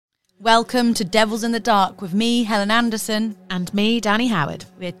Welcome to Devils in the Dark with me, Helen Anderson. And me, Danny Howard.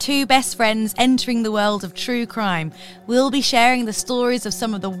 We're two best friends entering the world of true crime. We'll be sharing the stories of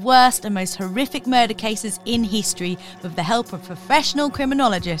some of the worst and most horrific murder cases in history with the help of professional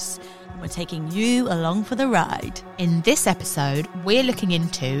criminologists. And we're taking you along for the ride. In this episode, we're looking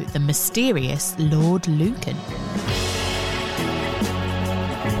into the mysterious Lord Lucan.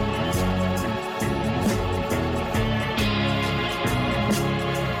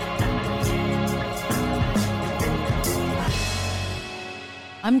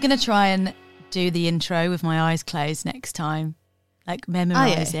 I'm going to try and do the intro with my eyes closed next time. Like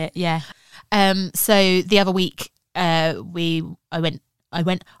memorise it. Yeah. So the other week, I went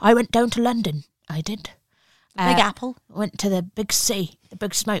down to London. I did. Big Apple. Went to the Big C, the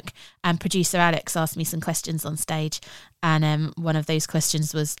Big Smoke, and producer Alex asked me some questions on stage, and one of those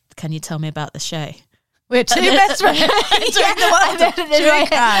questions was, "Can you tell me about the show?" We're two best friends. And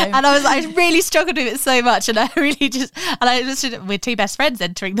I was like, I really struggled with it so much, and we're two best friends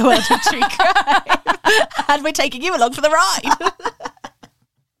entering the world of true crime, and we're taking you along for the ride.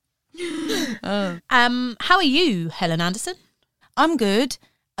 How are you, Helen Anderson? I'm good.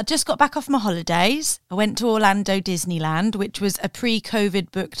 I just got back off my holidays. I went to Orlando Disneyland, which was a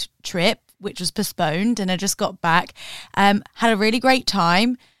pre-COVID booked trip, which was postponed, and I just got back. Had a really great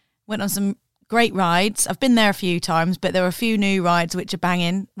time. Went on some great rides. I've been there a few times, but there are a few new rides which are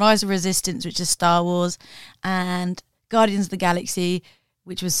banging. Rise of Resistance, which is Star Wars, and Guardians of the Galaxy,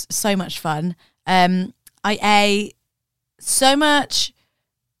 which was so much fun. I ate so much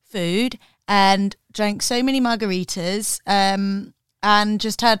food and drank so many margaritas, and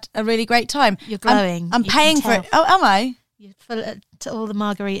just had a really great time. You're glowing. I'm paying for it. Oh, am I? You're full all the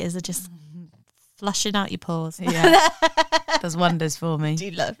margaritas are just flushing out your pores. Yeah. Does wonders for me.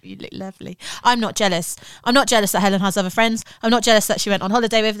 You look lovely. I'm not jealous. I'm not jealous that Helen has other friends. I'm not jealous that she went on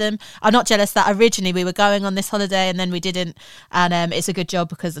holiday with them. I'm not jealous that originally we were going on this holiday and then we didn't. And it's a good job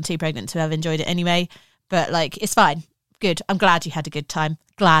because I'm too pregnant to have enjoyed it anyway. But like, it's fine. Good. I'm glad you had a good time.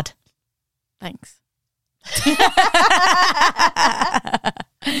 Glad. Thanks.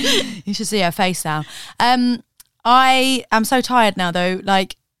 You should see her face now. I am so tired now though.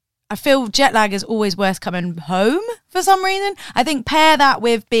 Like, I feel jet lag is always worse coming home for some reason. I think pair that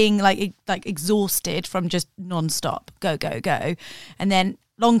with being like exhausted from just non-stop, go, and then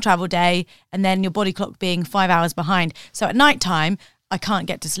long travel day, and then your body clock being 5 hours behind. So at night time, I can't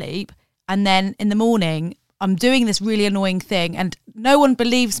get to sleep. And then in the morning, I'm doing this really annoying thing, and no one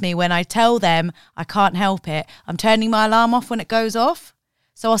believes me when I tell them I can't help it. I'm turning my alarm off when it goes off.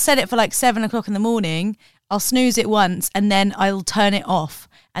 So I'll set it for like 7 o'clock in the morning. I'll snooze it once, and then I'll turn it off.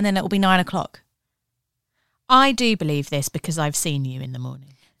 And then it'll be 9 o'clock. I do believe this because I've seen you in the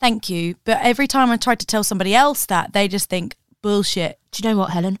morning. Thank you. But every time I try to tell somebody else that, they just think, bullshit. Do you know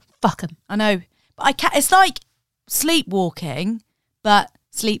what, Helen? Fuck them. I know. But I can't, it's like sleepwalking, but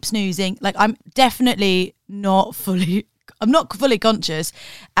sleep snoozing. Like, I'm definitely not fully conscious.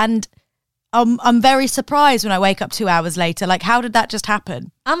 And I'm very surprised when I wake up 2 hours later. Like, how did that just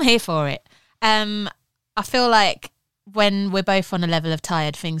happen? I'm here for it. I feel like when we're both on a level of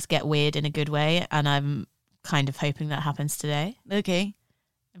tired, things get weird in a good way, and I'm kind of hoping that happens today. Okay.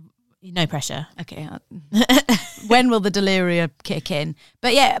 No pressure. Okay. When will the delirium kick in?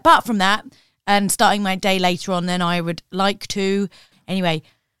 But yeah, apart from that, and starting my day later on than I would like to. Anyway,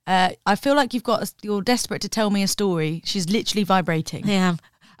 I feel like you're desperate to tell me a story. She's literally vibrating. Yeah.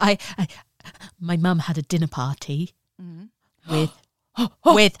 My mum had a dinner party with her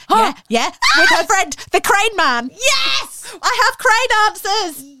friend, the Crane Man. Yes, I have crane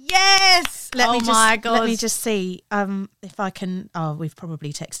answers. Yes. My God. Let me just see if I can. Oh, we've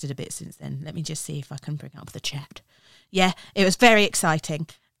probably texted a bit since then. Let me just see if I can bring up the chat. Yeah, it was very exciting.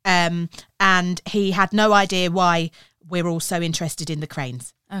 And he had no idea why we're all so interested in the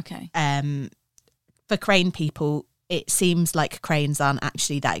cranes. Okay. For crane people, it seems like cranes aren't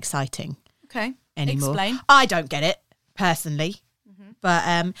actually that exciting. Okay. Anymore. Explain. I don't get it personally. But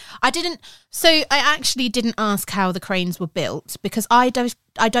I actually didn't ask how the cranes were built because I don't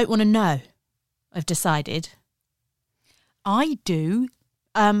want to know. I've decided. I do.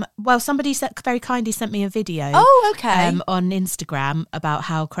 Well, somebody very kindly sent me a video. Oh, okay. On Instagram about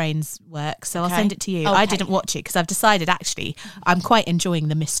how cranes work. So Okay. I'll send it to you. Okay. I didn't watch it because I've decided actually I'm quite enjoying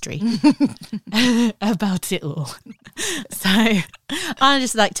the mystery about it all. So I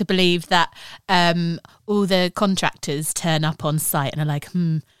just like to believe that all the contractors turn up on site and are like,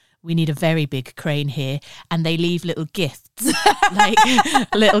 we need a very big crane here, and they leave little gifts like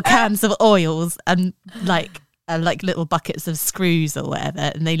little cans of oils and like little buckets of screws or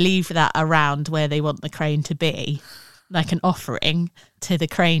whatever, and they leave that around where they want the crane to be. like an offering to the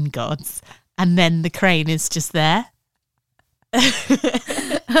crane gods, and then the crane is just there.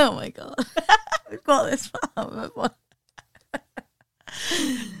 Oh my God. We've got this far.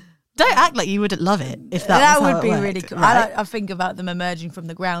 Don't act like you wouldn't love it if that was how would be it worked, really cool. right? I think about them emerging from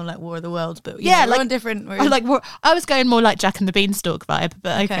the ground like War of the Worlds, but yeah, like on different. I was going more like Jack and the Beanstalk vibe,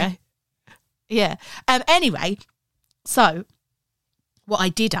 but okay. Yeah. Anyway, so what I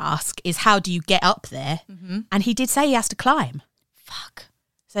did ask is, how do you get up there? Mm-hmm. And he did say he has to climb. Fuck.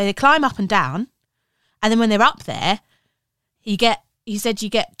 So they climb up and down, and then when they're up there, he said you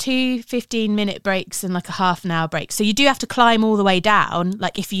get 2 15-minute breaks and like a half an hour break. So you do have to climb all the way down,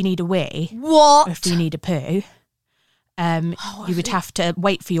 like if you need a wee. What? Or if you need a poo. You would have to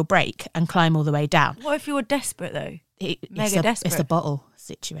wait for your break and climb all the way down. What if you were desperate though? Desperate. It's a bottle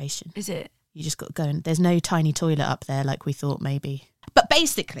situation. Is it? You just got to go and there's no tiny toilet up there like we thought maybe. But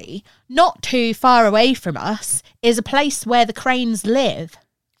basically, not too far away from us is a place where the cranes live.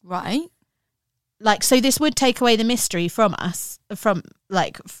 Right. Like, so this would take away the mystery from us, for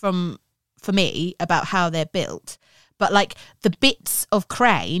me about how they're built. But like the bits of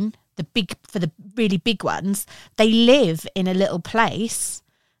crane, for the really big ones, they live in a little place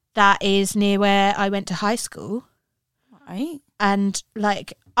that is near where I went to high school. Right. And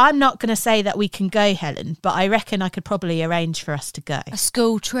like, I'm not going to say that we can go, Helen, but I reckon I could probably arrange for us to go. A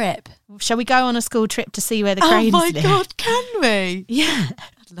school trip. Shall we go on a school trip to see where the cranes live? Oh my God, can we? Yeah.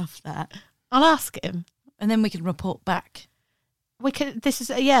 I'd love that. I'll ask him. And then we can report back. We could, this is,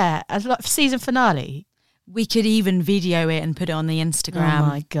 as like season finale. We could even video it and put it on the Instagram. Oh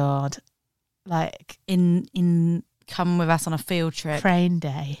my God. Like in come with us on a field trip. Crane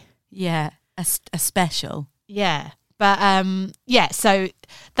Day. Yeah. A special. Yeah. But so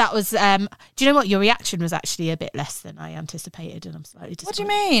that was. Do you know what? Your reaction was actually a bit less than I anticipated, and I'm slightly disappointed. What do you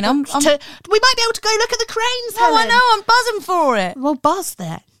mean? We might be able to go look at the cranes. No, Helen. I know. I'm buzzing for it. Well, buzz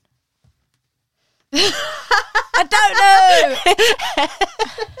then. I don't know.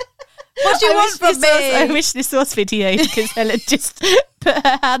 What do you want from me? I wish this was video because Helen just put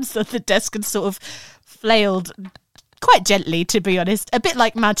her hands on the desk and sort of flailed. Quite gently, to be honest, a bit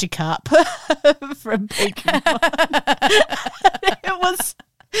like Magikarp from Bingham. It was.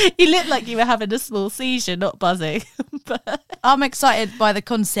 You looked like you were having a small seizure, not buzzing. But I'm excited by the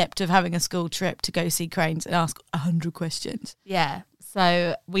concept of having a school trip to go see cranes and ask 100 questions. Yeah,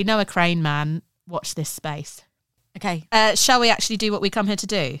 so we know a crane man. Watch this space. Okay. Shall we actually do what we come here to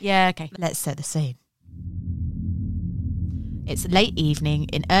do? Yeah. Okay. Let's set the scene. It's late evening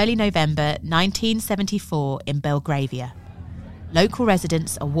in early November 1974 in Belgravia. Local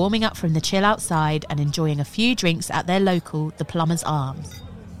residents are warming up from the chill outside and enjoying a few drinks at their local The Plumber's Arms.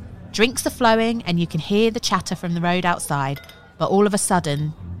 Drinks are flowing and you can hear the chatter from the road outside, but all of a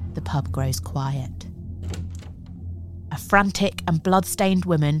sudden, the pub grows quiet. A frantic and blood-stained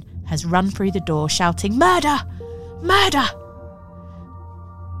woman has run through the door shouting, "Murder! Murder!"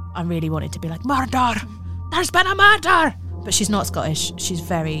 I really wanted to be like, "Murder! There's been a murder!" But she's not Scottish. She's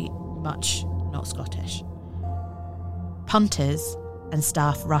very much not Scottish. Punters and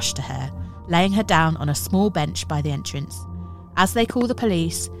staff rush to her, laying her down on a small bench by the entrance. As they call the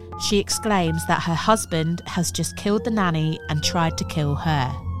police, she exclaims that her husband has just killed the nanny and tried to kill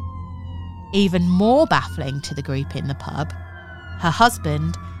her. Even more baffling to the group in the pub, her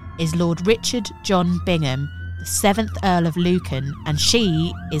husband is Lord Richard John Bingham, the 7th Earl of Lucan, and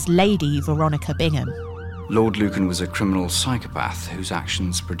she is Lady Veronica Bingham. Lord Lucan was a criminal psychopath whose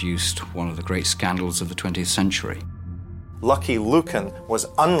actions produced one of the great scandals of the 20th century. Lucky Lucan was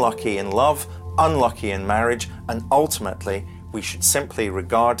unlucky in love, unlucky in marriage, and ultimately we should simply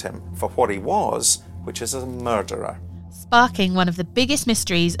regard him for what he was, which is a murderer. Sparking one of the biggest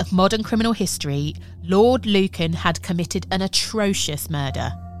mysteries of modern criminal history, Lord Lucan had committed an atrocious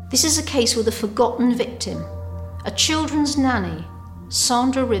murder. This is a case with a forgotten victim, a children's nanny,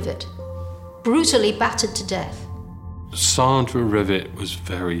 Sandra Rivet, brutally battered to death. Sandra Rivet was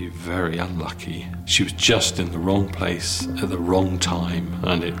very, very unlucky. She was just in the wrong place at the wrong time,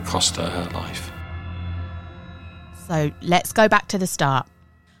 and it cost her her life. So let's go back to the start.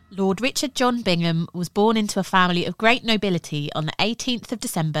 Lord Richard John Bingham was born into a family of great nobility on the 18th of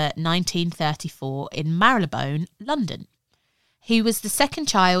December 1934 in Marylebone, London. He was the second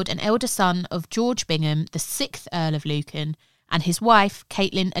child and elder son of George Bingham, the 6th Earl of Lucan, and his wife,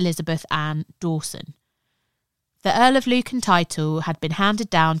 Caitlin Elizabeth Ann Dawson. The Earl of Lucan title had been handed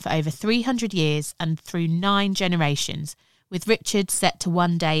down for over 300 years and through 9 generations, with Richard set to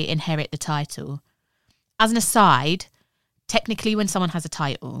one day inherit the title. As an aside, technically when someone has a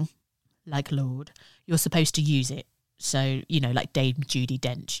title, like Lord, you're supposed to use it. So, like Dame Judi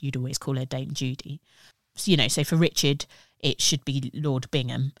Dench, you'd always call her Dame Judy. So for Richard, it should be Lord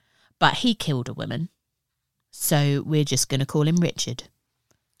Bingham. But he killed a woman. So we're just going to call him Richard.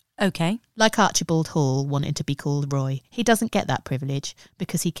 Okay. Like Archibald Hall wanted to be called Roy. He doesn't get that privilege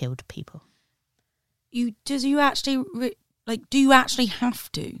because he killed people. Do you actually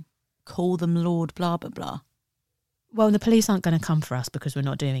have to call them Lord blah, blah, blah? Well, the police aren't going to come for us because we're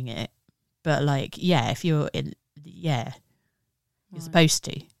not doing it. But if you're in, you're supposed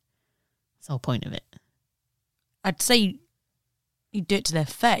to. That's the whole point of it. I'd say you do it to their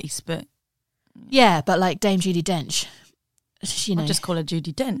face, but... Yeah, but like Dame Judi Dench, I'll just call her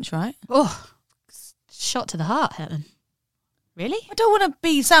Judi Dench, right? Oh, shot to the heart, Helen. Really? I don't want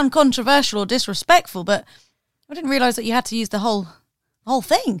to sound controversial or disrespectful, but I didn't realise that you had to use the whole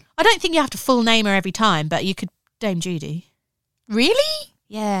thing. I don't think you have to full name her every time, but you could Dame Judi. Really?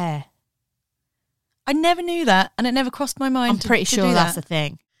 Yeah. I never knew that, and it never crossed my mind. I'm pretty sure that's the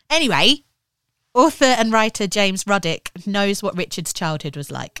thing. Anyway, author and writer James Ruddick knows what Richard's childhood was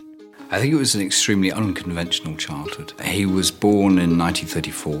like. I think it was an extremely unconventional childhood. He was born in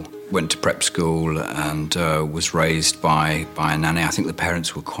 1934, went to prep school and was raised by a nanny. I think the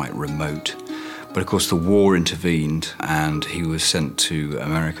parents were quite remote. But of course the war intervened and he was sent to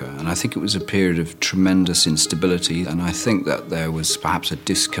America. And I think it was a period of tremendous instability. And I think that there was perhaps a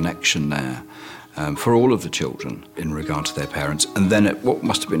disconnection there for all of the children in regard to their parents. And then at what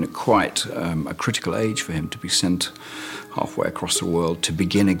must have been quite a critical age for him to be sent halfway across the world to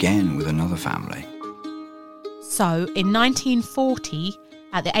begin again with another family. So, in 1940,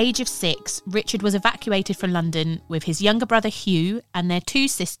 at the age of 6, Richard was evacuated from London with his younger brother Hugh and their 2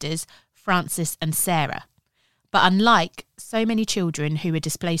 sisters, Frances and Sarah. But unlike so many children who were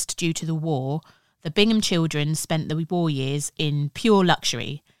displaced due to the war, the Bingham children spent the war years in pure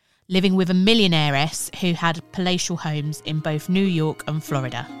luxury, living with a millionaireess who had palatial homes in both New York and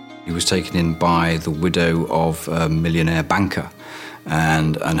Florida. He was taken in by the widow of a millionaire banker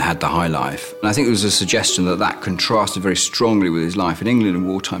and had the high life. And I think there was a suggestion that contrasted very strongly with his life in England, in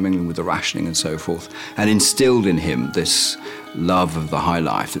wartime England, with the rationing and so forth, and instilled in him this love of the high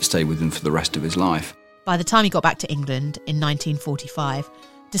life that stayed with him for the rest of his life. By the time he got back to England in 1945,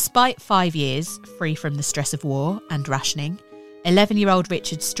 despite 5 years free from the stress of war and rationing, 11-year-old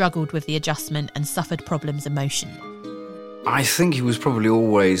Richard struggled with the adjustment and suffered problems emotionally. I think he was probably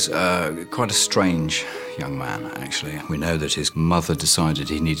always quite a strange young man, actually. We know that his mother decided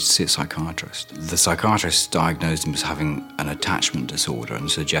he needed to see a psychiatrist. The psychiatrist diagnosed him as having an attachment disorder and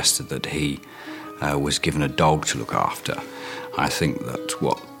suggested that he was given a dog to look after. I think that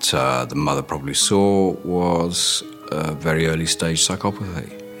what the mother probably saw was a very early stage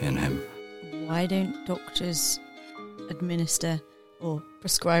psychopathy in him. Why don't doctors administer or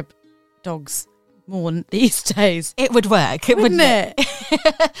prescribe dogs more these days? It would work, wouldn't it?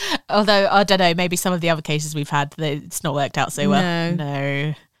 Although, I don't know, maybe some of the other cases we've had, it's not worked out so well.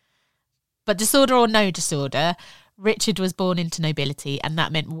 No. But disorder or no disorder, Richard was born into nobility, and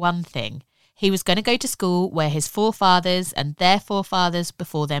that meant one thing. He was going to go to school where his forefathers and their forefathers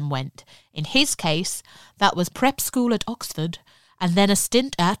before them went. In his case, that was prep school at Oxford, and then a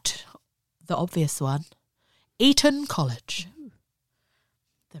stint at, the obvious one, Eton College.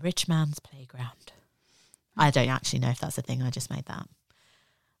 The rich man's playground. I don't actually know if that's a thing, I just made that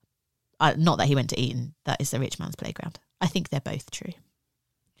up. Not that he went to Eton, that is the rich man's playground. I think they're both true.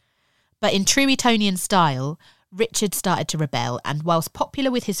 But in true Etonian style, Richard started to rebel, and whilst popular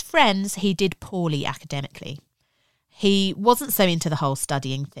with his friends, he did poorly academically. He wasn't so into the whole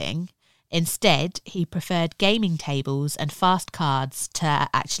studying thing. Instead, he preferred gaming tables and fast cards to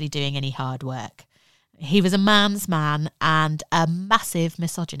actually doing any hard work. He was a man's man and a massive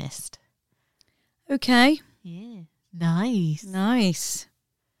misogynist. Okay. Yeah. Nice.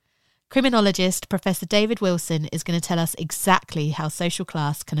 Criminologist Professor David Wilson is going to tell us exactly how social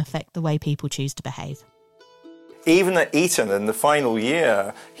class can affect the way people choose to behave. Even at Eton in the final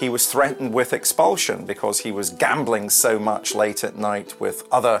year, he was threatened with expulsion because he was gambling so much late at night with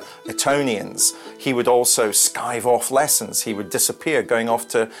other Etonians. He would also skive off lessons. He would disappear, going off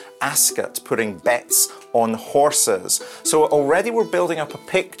to Ascot, putting bets on horses. So already we're building up a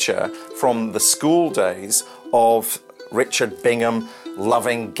picture from the school days of Richard Bingham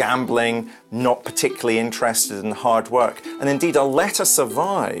loving gambling, not particularly interested in hard work. And indeed, a letter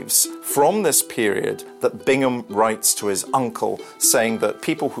survives from this period that Bingham writes to his uncle, saying that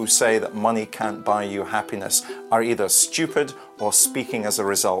people who say that money can't buy you happiness are either stupid or speaking as a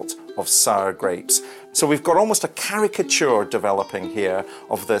result of sour grapes. So we've got almost a caricature developing here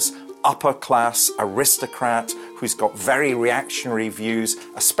of this upper-class aristocrat who's got very reactionary views,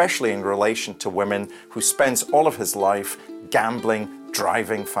 especially in relation to women, who spends all of his life gambling,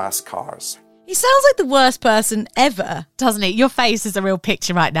 driving fast cars. He sounds like the worst person ever. Doesn't he? Your face is a real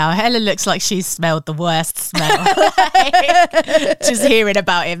picture right now. Helen looks like she's smelled the worst smell. Just hearing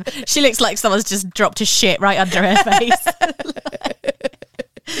about him. She looks like someone's just dropped a shit right under her face.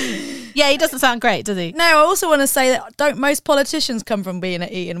 Yeah, he doesn't sound great, does he? No, I also want to say that don't most politicians come from being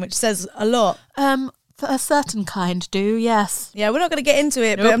at Eton, which says a lot. For a certain kind do, yes. Yeah, we're not going to get into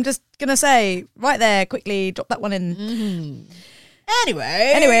it, Nope. but I'm just going to say right there, quickly, drop that one in. Mm-hmm.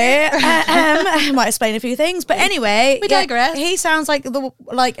 Anyway, I might explain a few things, but anyway, We digress. He sounds like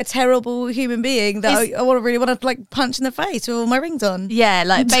a terrible human being that I really want to like punch in the face with all my rings on. Yeah,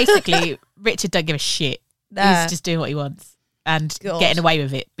 like basically, Richard don't give a shit. Nah. He's just doing what he wants and God. getting away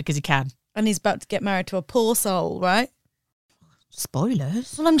with it because he can. And he's about to get married to a poor soul, right?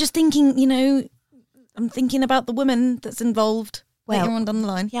 Spoilers. Well, I'm just thinking, I'm thinking about the woman that's involved later on down the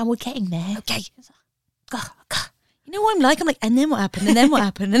line. Yeah, we're getting there. Okay. You know what I'm like? I'm like, and then what happened? And then what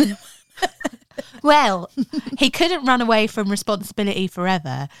happened? And then Well, he couldn't run away from responsibility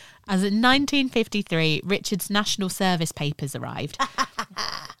forever, as in 1953, Richard's National Service papers arrived.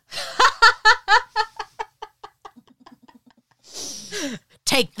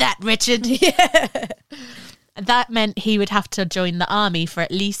 Take that, Richard. Yeah. That meant he would have to join the army for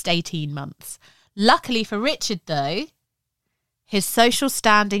at least 18 months. Luckily for Richard, though, his social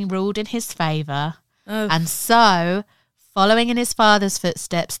standing ruled in his favour. Oh. And so, following in his father's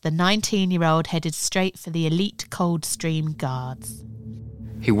footsteps, the 19-year-old headed straight for the elite Coldstream Guards.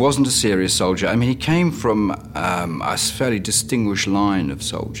 He wasn't a serious soldier. I mean, he came from a fairly distinguished line of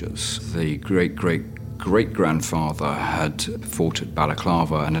soldiers. The great-great-great-grandfather had fought at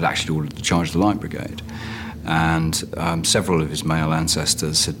Balaclava and had actually ordered the charge of the Light Brigade. And several of his male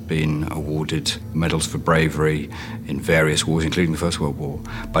ancestors had been awarded medals for bravery in various wars, including the First World War.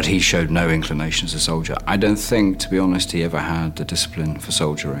 But he showed no inclination as a soldier. I don't think, to be honest, he ever had the discipline for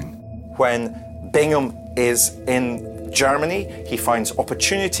soldiering. When Bingham is in Germany, he finds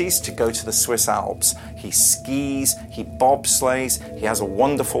opportunities to go to the Swiss Alps. He skis, he bobsleighs, he has a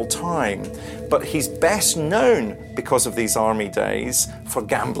wonderful time. But he's best known, because of these army days, for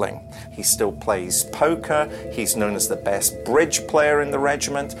gambling. He still plays poker, he's known as the best bridge player in the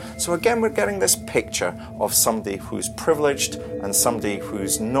regiment. So again, we're getting this picture of somebody who's privileged and somebody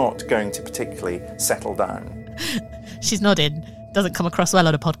who's not going to particularly settle down. She's nodding. Doesn't come across well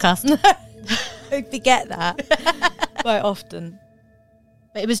on a podcast. I forget that quite often.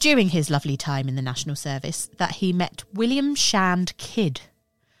 But it was during his lovely time in the National Service that he met William Shand Kidd.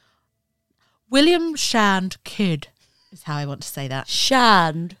 William Shand Kidd is how I want to say that.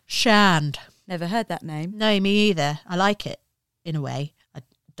 Shand. Shand. Never heard that name. No, me either. I like it, in a way. I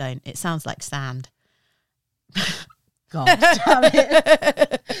don't. It sounds like sand. God damn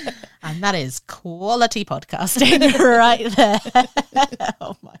it. And that is quality podcasting right there.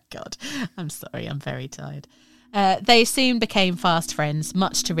 Oh my God. I'm sorry. I'm very tired. They soon became fast friends,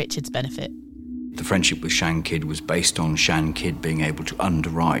 much to Richard's benefit. The friendship with Shan Kidd was based on Shan Kidd being able to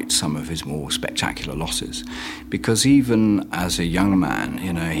underwrite some of his more spectacular losses. Because even as a young man,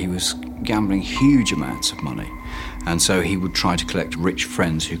 he was gambling huge amounts of money. And so he would try to collect rich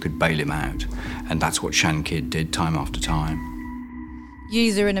friends who could bail him out. And that's what Shan Kidd did time after time.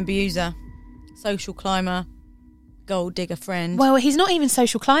 User and abuser. Social climber. Gold digger friend. Well, he's not even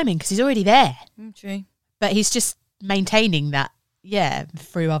social climbing because he's already there. True. But he's just maintaining that,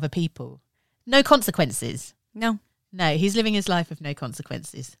 through other people. No consequences. No, he's living his life with no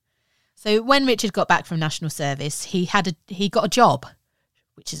consequences. So when Richard got back from national service, he got a job,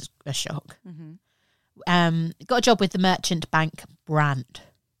 which is a shock. Mm-hmm. Got a job with the merchant bank Brandt.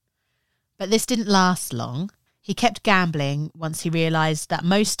 But this didn't last long. He kept gambling once he realised that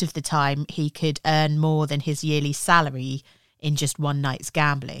most of the time he could earn more than his yearly salary in just one night's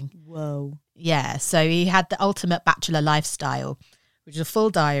gambling. Whoa. Yeah, so he had the ultimate bachelor lifestyle, which is a full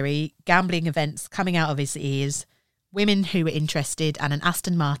diary, gambling events coming out of his ears, women who were interested, and an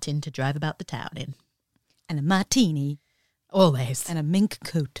Aston Martin to drive about the town in. And a martini. Always. And a mink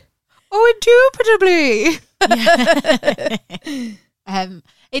coat. Oh, indubitably.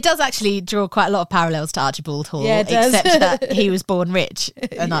 It does actually draw quite a lot of parallels to Archibald Hall, Yeah, it does. except that he was born rich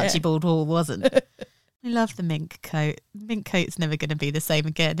and Archibald Hall wasn't. I love the mink coat. Mink coat's never going to be the same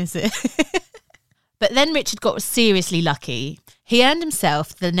again, is it? But then Richard got seriously lucky. He earned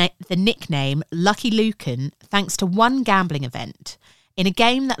himself the nickname Lucky Lucan thanks to one gambling event. In a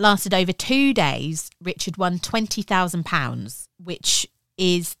game that lasted over 2 days, Richard won £20,000, which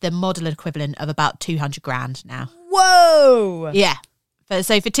is the model equivalent of about 200 grand now. Whoa! Yeah.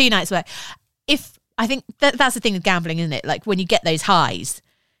 So for 2 nights' work, I think that's the thing with gambling, isn't it? Like when you get those highs,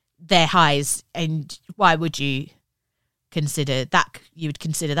 they're highs, and why would you consider that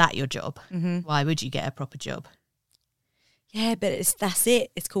your job. Why would you get a proper job? Yeah, but that's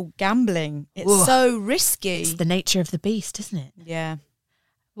it. It's called gambling. It's Ugh. so risky. It's the nature of the beast, isn't it? Yeah.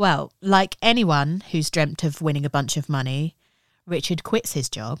 Well, like anyone who's dreamt of winning a bunch of money, Richard quits his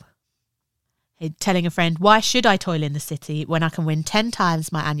job. He's telling a friend, why should I toil in the city when I can win 10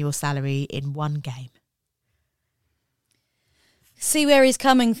 times my annual salary in one game? See where he's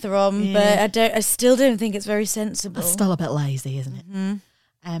coming from, Yeah. but I still don't think it's very sensible. That's still a bit lazy, isn't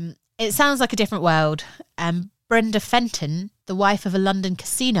it? It sounds like a different world. Brenda Fenton, the wife of a London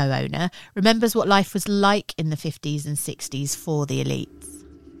casino owner, remembers what life was like in the 50s and 60s for the elites.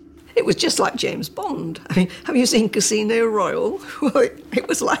 It was just like James Bond. I mean, have you seen Casino Royale? Well, it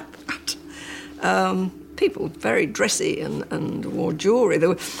was like that. People very dressy and wore jewellery. There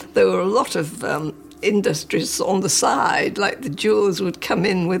were a lot of industries on the side, like the jewellers would come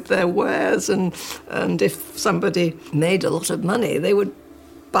in with their wares, and if somebody made a lot of money, they would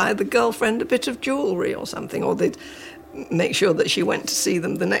buy the girlfriend a bit of jewellery or something, or they'd make sure that she went to see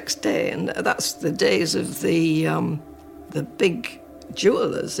them the next day. And that's the days of the big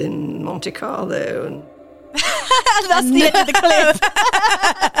jewellers in Monte Carlo. And That's the end of the clip.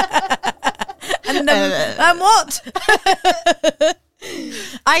 and what?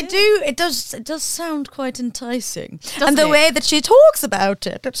 It does sound quite enticing. And the way that she talks about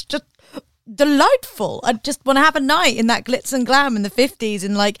it, it's just delightful. I just want to have a night in that glitz and glam in the 50s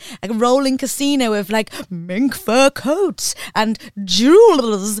in like a rolling casino with like mink fur coats and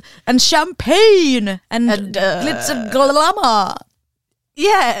jewels and champagne and glitz and glamour.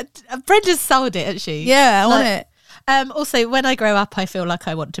 Yeah, Brenda's sold it, hasn't she? Yeah, I want it. Also, when I grow up, I feel like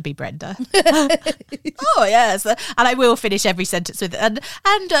I want to be Brenda. Oh, yes. And I will finish every sentence with and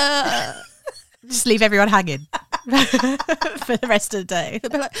just leave everyone hanging for the rest of the day.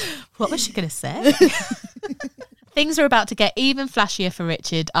 They'll be like, what was she going to say? Things are about to get even flashier for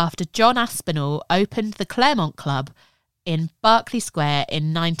Richard after John Aspinall opened the Claremont Club in Berkeley Square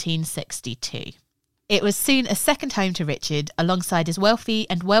in 1962. It was soon a second home to Richard alongside his wealthy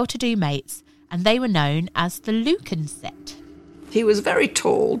and well-to-do mates, and they were known as the Lucan set. he was very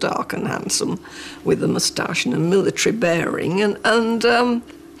tall, dark and handsome, with a moustache and a military bearing, and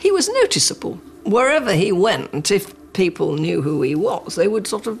he was noticeable. Wherever he went, if people knew who he was, they would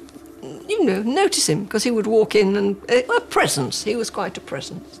sort of, notice him, because he would walk in and a presence. He was quite a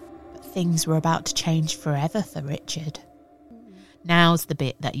presence. But things were about to change forever for Richard. Now's the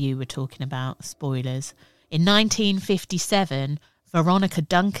bit that you were talking about, spoilers. In 1957, Veronica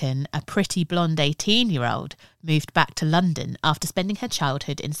Duncan, a pretty blonde 18-year-old, moved back to London after spending her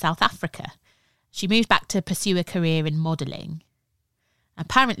childhood in South Africa. She moved back to pursue a career in modelling.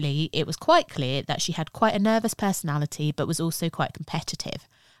 Apparently, it was quite clear that she had quite a nervous personality but was also quite competitive,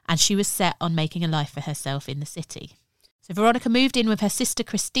 and she was set on making a life for herself in the city. So Veronica moved in with her sister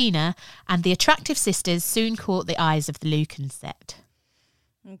Christina, and the attractive sisters soon caught the eyes of the Lucan set.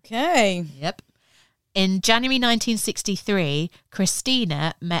 Okay. Yep. In January 1963,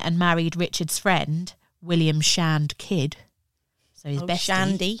 Christina met and married Richard's friend, William Shand Kidd. So his bestie.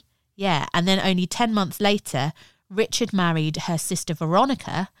 Shandy. Yeah, and then only 10 months later, Richard married her sister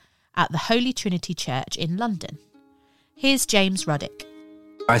Veronica at the Holy Trinity Church in London. Here's James Ruddick.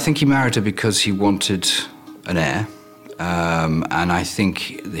 I think he married her because he wanted an heir. And I think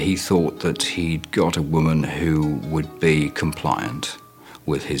he thought that he'd got a woman who would be compliant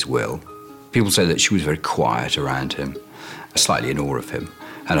with his will. People say that she was very quiet around him, slightly in awe of him,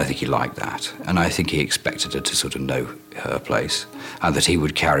 and I think he liked that. And I think he expected her to sort of know her place, and that he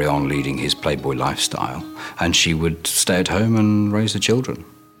would carry on leading his playboy lifestyle, and she would stay at home and raise the children.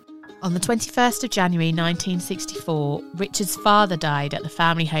 On the 21st of January 1964, Richard's father died at the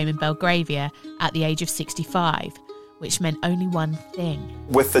family home in Belgravia at the age of 65, which meant only one thing.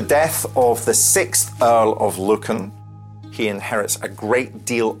 With the death of the 6th Earl of Lucan, he inherits a great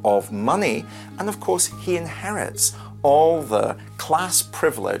deal of money, and of course he inherits all the class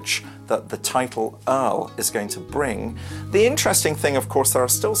privilege that the title Earl is going to bring. The interesting thing, of course, there are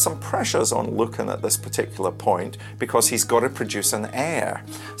still some pressures on Lucan at this particular point because he's got to produce an heir.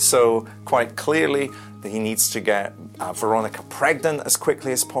 So quite clearly he needs to get Veronica pregnant as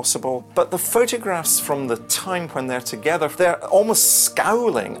quickly as possible. But the photographs from the time when they're together, they're almost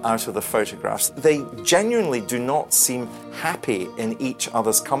scowling out of the photographs. They genuinely do not seem happy in each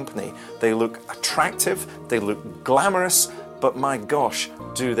other's company. They look attractive, they look glamorous, but my gosh,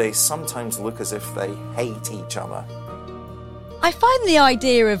 do they sometimes look as if they hate each other. I find the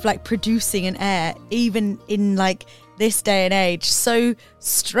idea of like producing an heir, even in like this day and age, so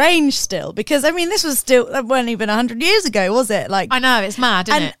strange still, because I mean this was still, that wasn't even 100 years ago, was it? Like, I know, it's mad,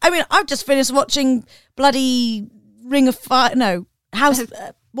 isn't it? I mean, I've just finished watching bloody Ring of Fire. No, House.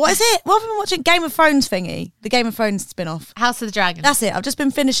 What is it? What have I been watching? Game of Thrones thingy. The Game of Thrones spin-off. House of the Dragon. That's it. I've just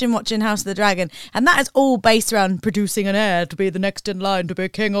been finishing watching House of the Dragon. And that is all based around producing an heir to be the next in line to be a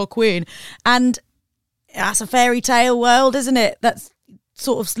king or queen. And that's a fairy tale world, isn't it? That's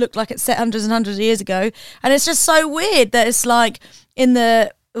sort of looked like it's set hundreds and hundreds of years ago. And it's just so weird that it's like in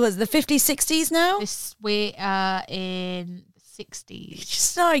the 50s, 60s now? We are in 60s. It's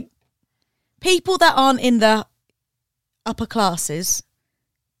just like people that aren't in the upper classes,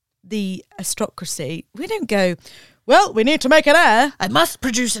 the aristocracy, we don't go, well, we need to make an heir. I must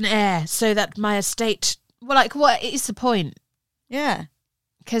produce an heir so that my estate... Well, like, what is the point? Yeah.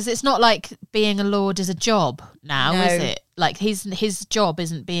 Because it's not like being a lord is a job now, No. is it? Like, his job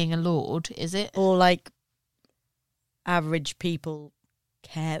isn't being a lord, is it? Or like average people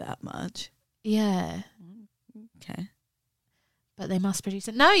care that much. Yeah. Okay. But they must produce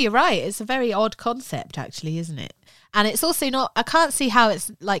it. No, you're right. It's a very odd concept, actually, isn't it? And it's also not... I can't see how it's,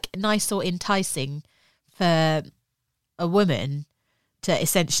 like, nice or enticing for a woman to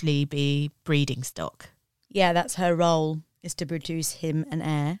essentially be breeding stock. Yeah, that's her role, is to produce him an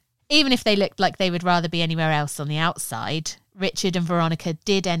heir. Even if they looked like they would rather be anywhere else on the outside, Richard and Veronica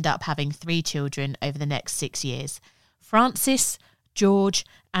did end up having 3 children over the next 6 years. Francis, George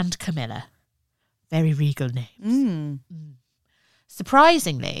and Camilla. Very regal names.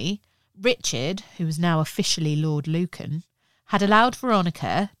 Surprisingly, Richard, who was now officially Lord Lucan, had allowed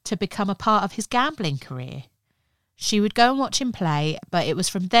Veronica to become a part of his gambling career. She would go and watch him play, but it was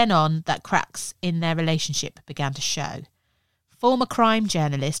from then on that cracks in their relationship began to show. Former crime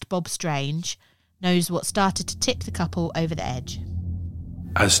journalist Bob Strange knows what started to tip the couple over the edge.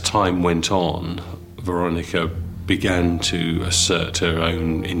 As time went on, Veronica began to assert her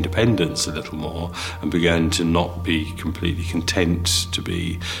own independence a little more and began to not be completely content to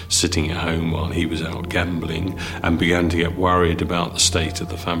be sitting at home while he was out gambling, and began to get worried about the state of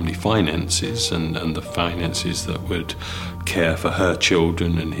the family finances and the finances that would care for her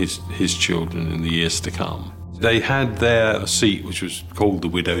children and his children in the years to come. They had there a seat which was called the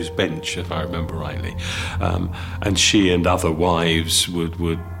widow's bench, if I remember rightly, and she and other wives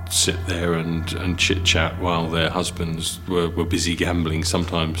would sit there and chit-chat while their husbands were busy gambling,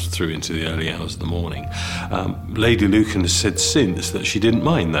 sometimes through into the early hours of the morning. Lady Lucan has said since that she didn't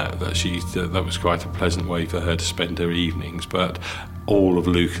mind that was quite a pleasant way for her to spend her evenings, but all of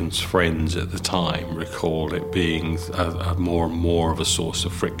Lucan's friends at the time recall it being a more and more of a source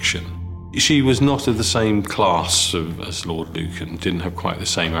of friction. She was not of the same class as Lord Lucan, didn't have quite the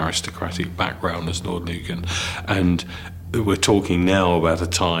same aristocratic background as Lord Lucan, and we're talking now about a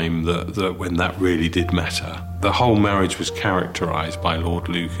time that when that really did matter. The whole marriage was characterised by Lord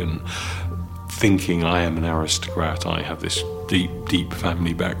Lucan thinking, I am an aristocrat, I have this deep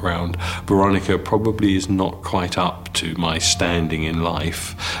family background. Veronica probably is not quite up to my standing in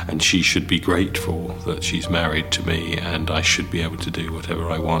life, and she should be grateful that she's married to me, and I should be able to do whatever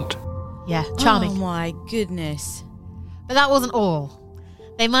I want. Yeah, charming. Oh my goodness. But that wasn't all.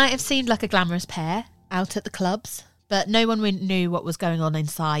 They might have seemed like a glamorous pair out at the clubs, but no one knew what was going on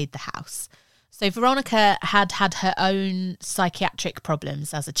inside the house. So Veronica had her own psychiatric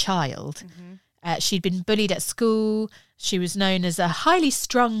problems as a child. She'd been bullied at school. She was known as a highly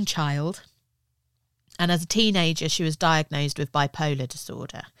strung child. And as a teenager, she was diagnosed with bipolar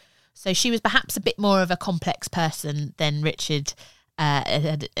disorder. So she was perhaps a bit more of a complex person than Richard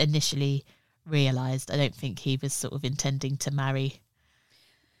had initially realised. I don't think he was sort of intending to marry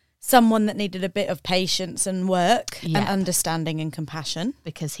Someone that needed a bit of patience and work and understanding and compassion.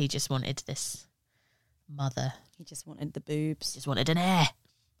 Because he just wanted this mother. He just wanted the boobs. Just wanted an heir.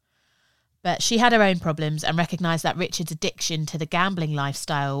 But she had her own problems and recognised that Richard's addiction to the gambling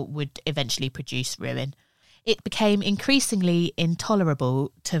lifestyle would eventually produce ruin. It became increasingly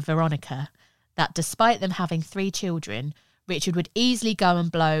intolerable to Veronica that despite them having 3 children, Richard would easily go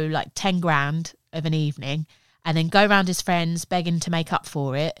and blow like 10 grand of an evening and then go around his friends begging to make up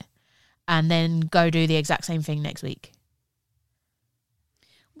for it and then go do the exact same thing next week.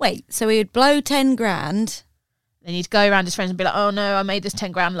 Wait, so he would blow 10 grand? Then he'd go around his friends and be like, oh no, I made this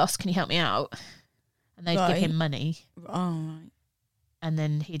 10 grand loss, can you help me out? And they'd give him money. Oh, right. And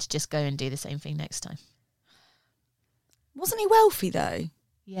then he'd just go and do the same thing next time. Wasn't he wealthy though?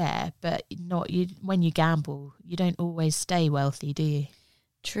 Yeah, but not you. When you gamble, you don't always stay wealthy, do you?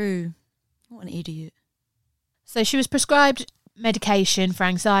 True. What an idiot. So she was prescribed medication for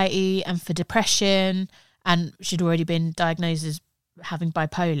anxiety and for depression, and she'd already been diagnosed as having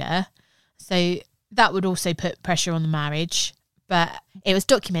bipolar. So that would also put pressure on the marriage. But it was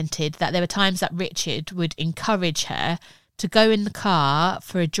documented that there were times that Richard would encourage her to go in the car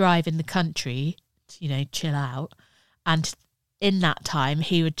for a drive in the country, to, chill out, And in that time,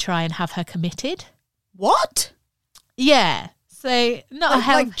 he would try and have her committed. What? Yeah. So not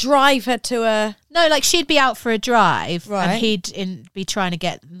Like drive her to a... No, like she'd be out for a drive, Right. and he'd be trying to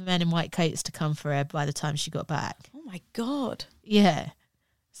get the men in white coats to come for her by the time she got back. Oh my God. Yeah.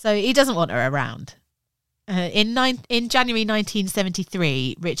 So he doesn't want her around. In January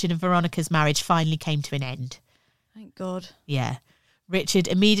 1973, Richard and Veronica's marriage finally came to an end. Thank God. Yeah. Richard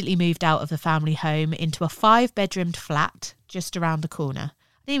immediately moved out of the family home into a 5-bedroomed flat just around the corner.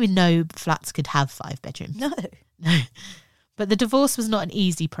 I didn't even know flats could have 5 bedrooms. No. But the divorce was not an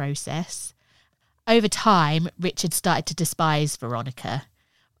easy process. Over time, Richard started to despise Veronica.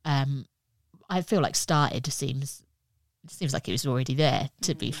 I feel like seems like it was already there,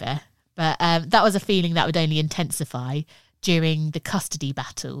 to be fair. But that was a feeling that would only intensify during the custody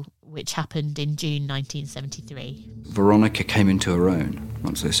battle, which happened in June 1973. Veronica came into her own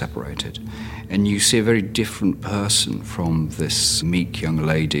once they separated. And you see a very different person from this meek young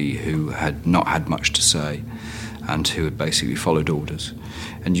lady who had not had much to say and who had basically followed orders.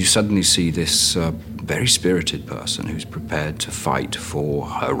 And you suddenly see this very spirited person who's prepared to fight for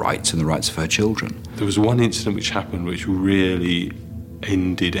her rights and the rights of her children. There was one incident which happened which really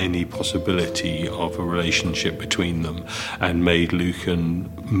ended any possibility of a relationship between them and made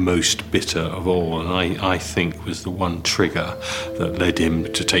Lucan most bitter of all, and I think was the one trigger that led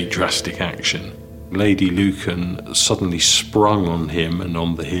him to take drastic action. Lady Lucan suddenly sprung on him and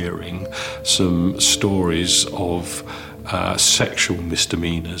on the hearing some stories of sexual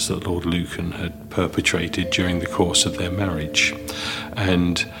misdemeanours that Lord Lucan had perpetrated during the course of their marriage,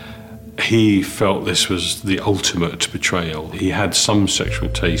 and he felt this was the ultimate betrayal. He had some sexual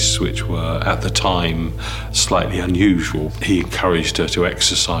tastes which were, at the time, slightly unusual. He encouraged her to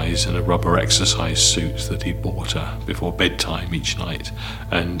exercise in a rubber exercise suit that he bought her before bedtime each night,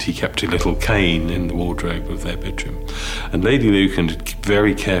 and he kept a little cane in the wardrobe of their bedroom. And Lady Lucan had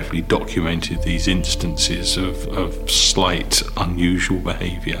very carefully documented these instances of slight, unusual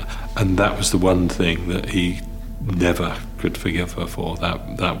behaviour, and that was the one thing that he never could forgive her for,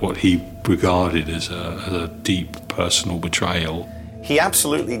 that what he regarded as a deep personal betrayal. He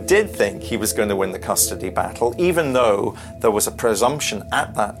absolutely did think he was going to win the custody battle, even though there was a presumption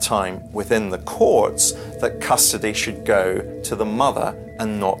at that time within the courts that custody should go to the mother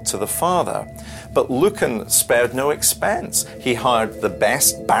and not to the father. But Lucan spared no expense. He hired the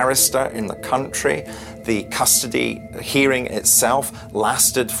best barrister in the country. The custody hearing itself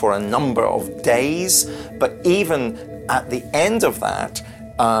lasted for a number of days, but even at the end of that,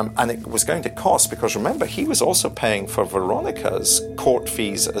 and it was going to cost, because remember, he was also paying for Veronica's court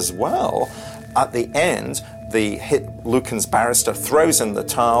fees as well. At the end, Lucan's barrister throws in the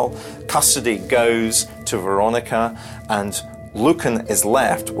towel, custody goes to Veronica, and Lucan is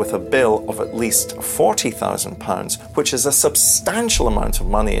left with a bill of at least £40,000, which is a substantial amount of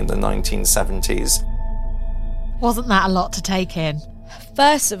money in the 1970s. Wasn't that a lot to take in?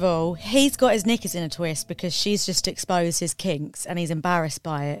 First of all, he's got his knickers in a twist because she's just exposed his kinks and he's embarrassed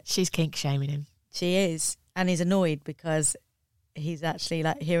by it. She's kink shaming him. She is. And he's annoyed because he's actually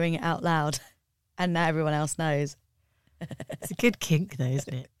like hearing it out loud and now everyone else knows. It's a good kink though,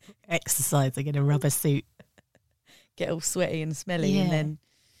 isn't it? Exercising in a rubber suit. Get all sweaty and smelly Yeah. and then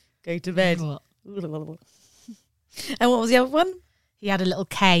go to bed. What? And what was the other one? He had a little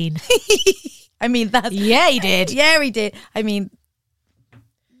cane. I mean, that's... Yeah, he did. Yeah, he did. I mean,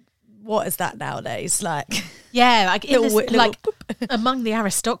 what is that nowadays? Like... Yeah, like, in this, Little- like among the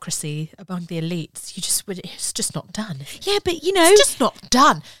aristocracy, among the elites, it's just not done. Yeah, but you know... It's just not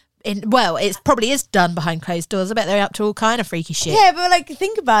done. Well, it probably is done behind closed doors. I bet they're up to all kind of freaky shit. Yeah, but like,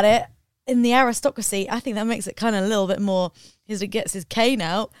 think about it. In the aristocracy, I think that makes it kind of a little bit more... He gets his cane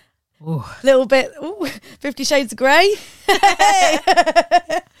out. Ooh. Little bit... Ooh, 50 Shades of Grey.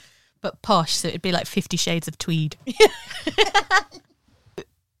 But posh, so it'd be like 50 Shades of Tweed.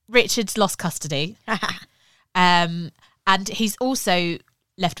 Richard's lost custody. And he's also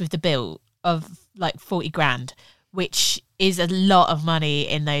left with the bill of like 40 grand, which is a lot of money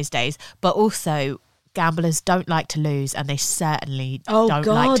in those days. But also, gamblers don't like to lose, and they certainly don't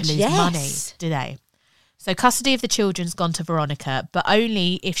like to lose money, do they? So custody of the children's gone to Veronica, but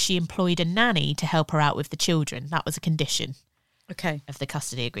only if she employed a nanny to help her out with the children. That was a condition of the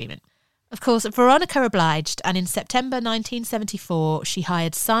custody agreement. Of course, Veronica obliged, and in September 1974, she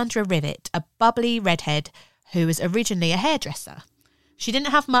hired Sandra Rivet, a bubbly redhead who was originally a hairdresser. She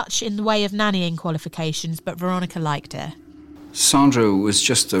didn't have much in the way of nannying qualifications, but Veronica liked her. Sandra was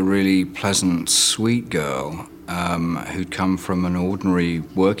just a really pleasant, sweet girl who'd come from an ordinary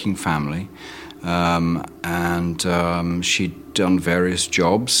working family, and she'd done various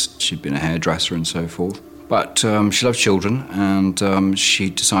jobs. She'd been a hairdresser and so forth. But she loved children, and she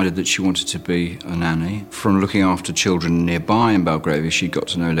decided that she wanted to be a nanny. From looking after children nearby in Belgravia, she got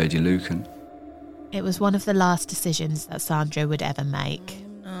to know Lady Lucan. It was one of the last decisions that Sandra would ever make.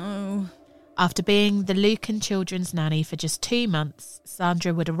 No. After being the Lucan children's nanny for just 2 months,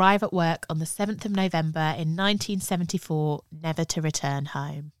 Sandra would arrive at work on the 7th of November in 1974, never to return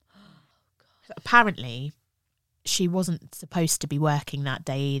home. Apparently, she wasn't supposed to be working that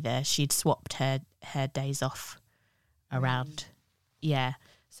day either. She'd swapped her days off around. Yeah.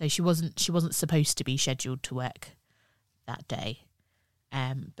 So she wasn't supposed to be scheduled to work that day.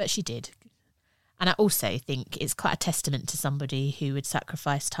 But she did. And I also think it's quite a testament to somebody who would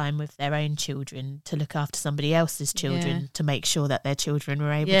sacrifice time with their own children to look after somebody else's children to make sure that their children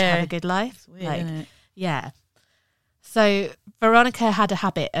were able to have a good life. It's weird, isn't it? Yeah. So Veronica had a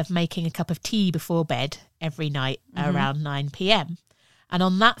habit of making a cup of tea before bed every night around 9 p.m. And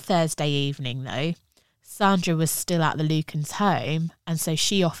on that Thursday evening, though, Sandra was still at the Lucans' home, and so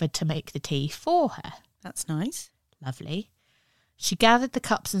she offered to make the tea for her. That's nice. Lovely. She gathered the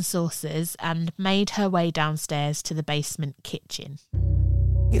cups and saucers and made her way downstairs to the basement kitchen.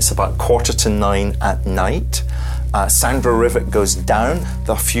 It's about 9:15 at night. Sandra Rivet goes down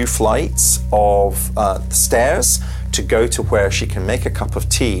the few flights of the stairs to go to where she can make a cup of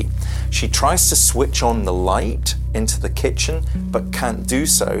tea. She tries to switch on the light into the kitchen, but can't do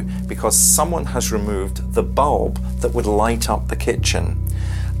so because someone has removed the bulb that would light up the kitchen.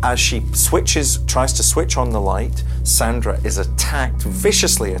 As she tries to switch on the light, Sandra is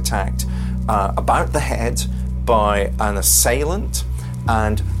viciously attacked about the head by an assailant,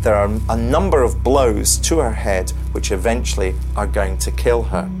 and there are a number of blows to her head which eventually are going to kill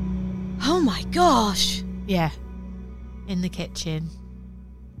her. Oh my gosh. Yeah. In the kitchen.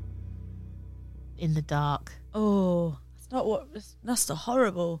 In the dark. Oh, that's the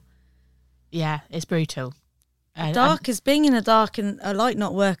horrible. Yeah, it's brutal. Dark is being in the dark and a light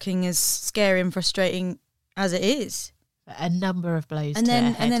not working is scary and frustrating as it is. A number of blows and to her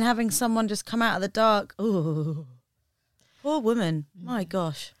then head. and then having someone just come out of the dark. Oh, poor woman. My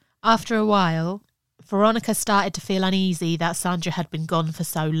gosh. After a while, Veronica started to feel uneasy that Sandra had been gone for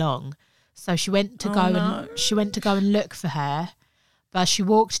so long. So she went to go and look for her. But as she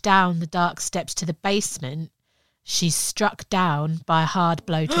walked down the dark steps to the basement, she's struck down by a hard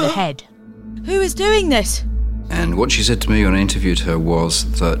blow to the head. Who is doing this? And what she said to me when I interviewed her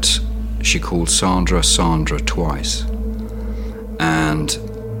was that she called Sandra twice. And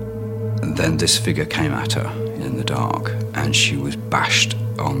then this figure came at her in the dark, and she was bashed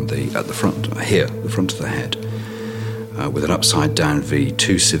at the front of the head, with an upside down V,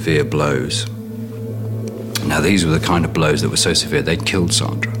 2 severe blows. Now these were the kind of blows that were so severe they'd killed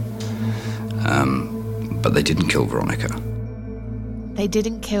Sandra, but they didn't kill Veronica. They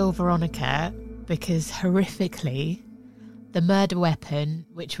didn't kill Veronica because, horrifically, the murder weapon,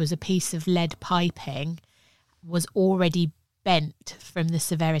 which was a piece of lead piping, was already bent from the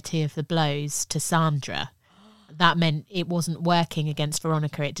severity of the blows to Sandra. That meant it wasn't working against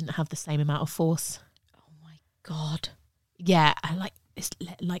Veronica. It didn't have the same amount of force. Oh my God. Yeah, and it's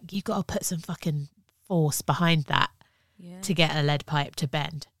like you got to put some fucking force behind that to get a lead pipe to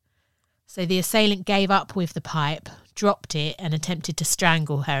bend. So the assailant gave up with the pipe, dropped it, and attempted to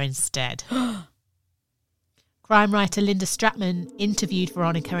strangle her instead. Crime writer Linda Stratman interviewed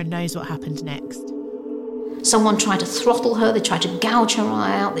Veronica and knows what happened next. Someone tried to throttle her, they tried to gouge her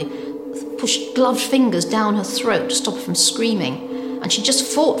eye out, they pushed gloved fingers down her throat to stop her from screaming, and she just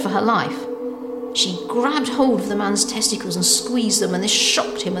fought for her life. She grabbed hold of the man's testicles and squeezed them, and this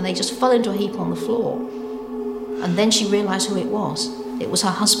shocked him, and they just fell into a heap on the floor. And then she realised who it was. It was her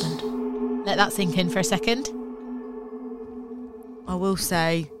husband. Let that sink in for a second. I will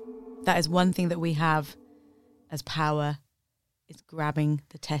say that is one thing that we have as power. It's grabbing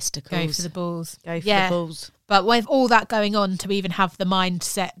the testicles. Go for the balls. The balls. But with all that going on, to even have the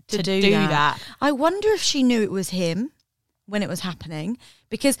mindset to do that. I wonder if she knew it was him when it was happening.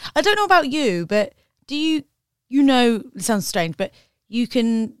 Because I don't know about you, but do you know, it sounds strange, but you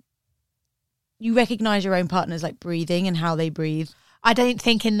recognise your own partner's like breathing and how they breathe? I don't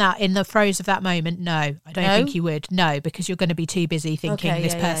think in the throes of that moment, no. I don't think you would. No, because you're going to be too busy thinking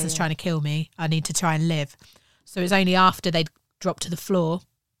this person's trying to kill me. I need to try and live. So it was only after they'd dropped to the floor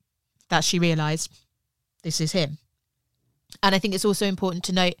that she realised this is him. And I think it's also important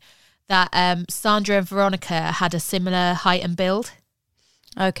to note that Sandra and Veronica had a similar height and build.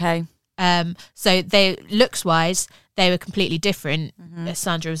 Okay. So they looks-wise, they were completely different. Mm-hmm.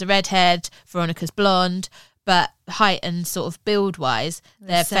 Sandra was a redhead, Veronica's blonde, but height and sort of build-wise,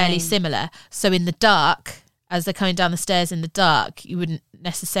 they're fairly similar. So in the dark, as they're coming down the stairs in the dark, you wouldn't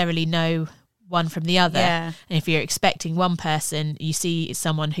necessarily know one from the other. Yeah. And if you're expecting one person, you see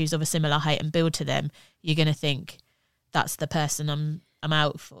someone who's of a similar height and build to them, you're going to think that's the person I'm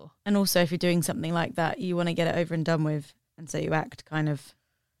out for. And also, if you're doing something like that, you want to get it over and done with, and so you act kind of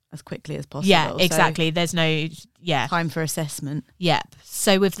as quickly as possible. Yeah, exactly. So there's no time for assessment. Yep.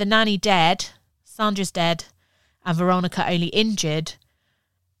 So with the nanny dead, Sandra's dead, and Veronica only injured,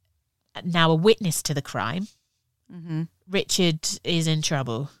 now a witness to the crime, Richard is in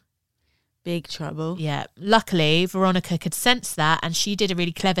trouble. Big trouble. Yeah. Luckily, Veronica could sense that, and she did a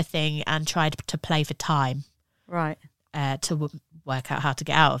really clever thing and tried to play for time. Right. To work out how to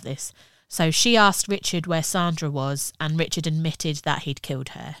get out of this. So she asked Richard where Sandra was, and Richard admitted that he'd killed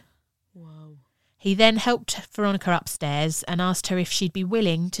her. Whoa. He then helped Veronica upstairs and asked her if she'd be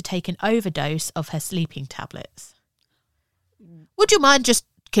willing to take an overdose of her sleeping tablets. Would you mind just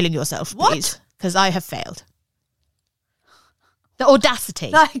killing yourself, please? Because I have failed. The audacity.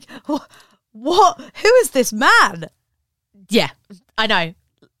 Like, what? Who is this man? Yeah, I know.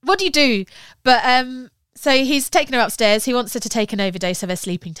 What do you do? But so he's taken her upstairs. He wants her to take an overdose of her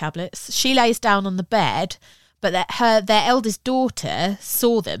sleeping tablets. She lays down on the bed, but their eldest daughter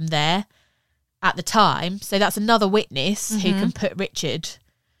saw them there at the time. So that's another witness who can put Richard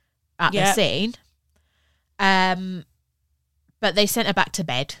at the scene. But they sent her back to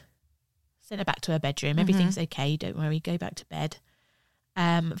bed. Sent her back to her bedroom. Everything's okay. Don't worry. Go back to bed.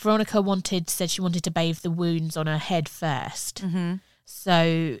 Veronica said she wanted to bathe the wounds on her head first.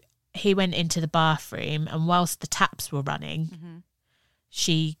 So he went into the bathroom, and whilst the taps were running,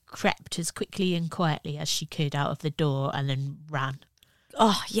 she crept as quickly and quietly as she could out of the door and then ran.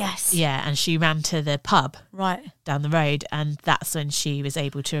 Oh, yes. Yeah, and she ran to the pub down the road, and that's when she was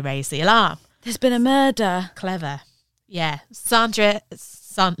able to raise the alarm. There's been a murder. Clever. Yeah. Sandra's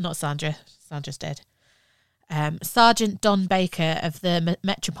dead. Sergeant Don Baker of the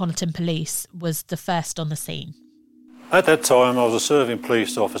Metropolitan Police was the first on the scene. At that time, I was a serving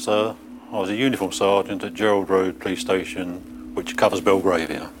police officer. I was a uniform sergeant at Gerald Road Police Station, which covers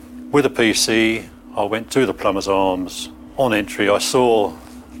Belgravia. With a PC, I went to the Plumber's Arms. On entry, I saw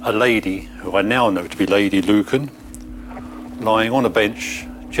a lady, who I now know to be Lady Lucan, lying on a bench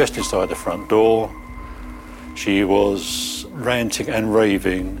just inside the front door. She was ranting and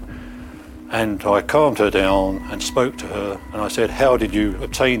raving, and I calmed her down and spoke to her, and I said, "How did you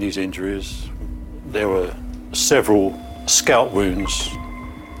obtain these injuries?" There were several scalp wounds,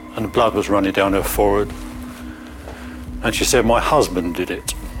 and the blood was running down her forehead. And she said, "My husband did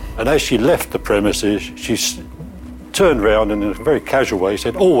it." And as she left the premises, she turned around and in a very casual way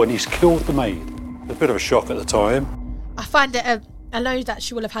said, "Oh, and he's killed the maid." A bit of a shock at the time. I find it, I know that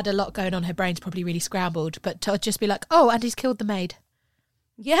she will have had a lot going on. Her brain's probably really scrambled, but to just be like, "Oh, and he's killed the maid."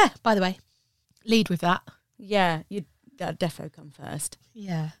 Yeah, by the way, lead with that. Yeah, that defo come first.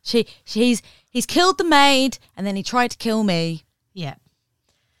 Yeah. He's killed the maid, and then he tried to kill me. Yeah.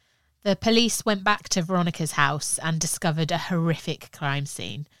 The police went back to Veronica's house and discovered a horrific crime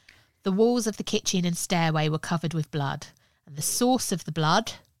scene. The walls of the kitchen and stairway were covered with blood. And the source of the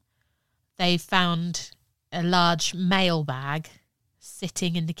blood, they found a large mail bag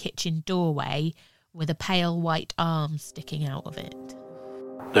sitting in the kitchen doorway with a pale white arm sticking out of it.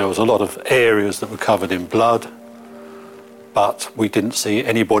 There was a lot of areas that were covered in blood, but we didn't see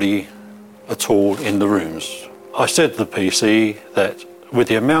anybody at all in the rooms. I said to the PC that with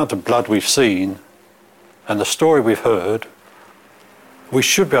the amount of blood we've seen and the story we've heard, we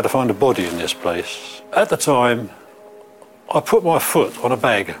should be able to find a body in this place. At the time, I put my foot on a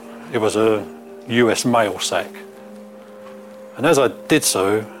bag. It was a US mail sack. And as I did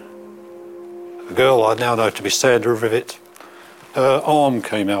so, a girl I now know to be Sandra Rivet, her arm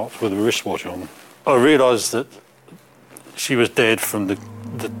came out with a wristwatch on. I realised that she was dead from the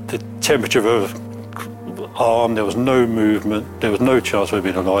temperature of her arm. There was no movement. There was no chance of her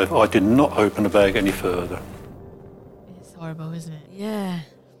being alive. I did not open the bag any further. It's horrible, isn't it? Yeah.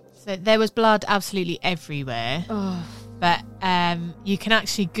 So there was blood absolutely everywhere. Oh. But you can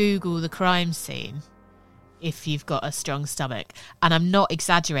actually Google the crime scene if you've got a strong stomach. And I'm not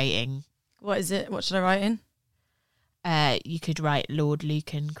exaggerating. What is it? What should I write in? You could write Lord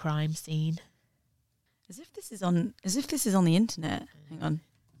Lucan crime scene. As if this is on the internet. Hang on.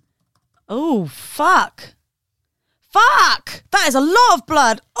 Oh, fuck. Fuck! That is a lot of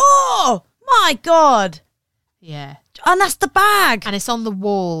blood. Oh, my God. Yeah. And that's the bag. And it's on the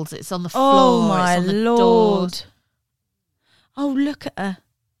walls. It's on the floor. Oh, my it's on the Lord. doors. Oh, look at her.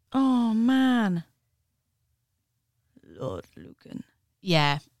 Oh, man. Lord Lucan.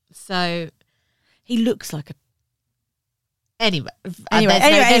 Yeah. So he looks like a... Anyway, Anyway,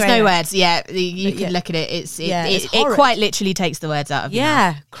 no words. Yeah, you can look at it. It quite literally takes the words out of your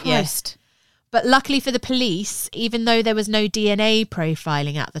mouth. Christ. Yeah. But luckily for the police, even though there was no DNA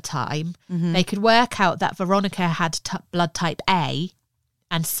profiling at the time, they could work out that Veronica had blood type A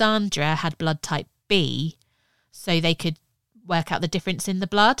and Sandra had blood type B, so they could work out the difference in the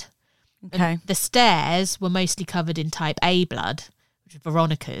blood. Okay. And the stairs were mostly covered in type A blood, which was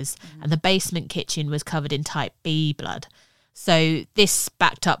Veronica's, and the basement kitchen was covered in type B blood. So this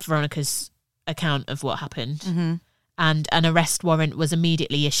backed up Veronica's account of what happened, and an arrest warrant was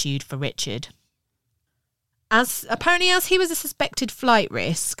immediately issued for Richard. As he was a suspected flight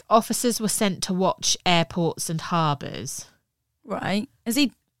risk, officers were sent to watch airports and harbours. Right. Is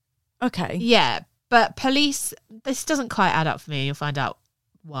he... Okay. Yeah, but police... This doesn't quite add up for me. You'll find out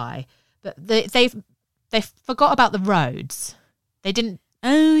why. But they forgot about the roads. They didn't...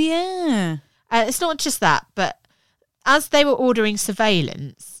 Oh, yeah. It's not just that, but as they were ordering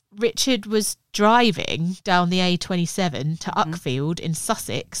surveillance, Richard was driving down the A27 to Uckfield in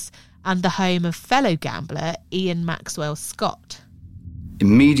Sussex and the home of fellow gambler Ian Maxwell Scott.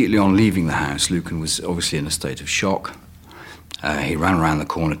 Immediately on leaving the house, Lucan was obviously in a state of shock. He ran around the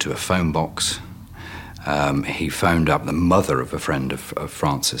corner to a phone box. He phoned up the mother of a friend of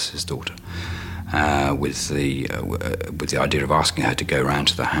Frances, his daughter, with the idea of asking her to go round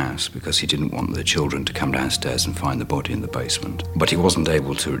to the house because he didn't want the children to come downstairs and find the body in the basement. But he wasn't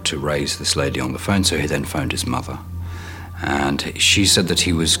able to raise this lady on the phone, so he then phoned his mother. And she said that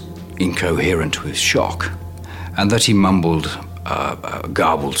he was incoherent with shock and that he mumbled a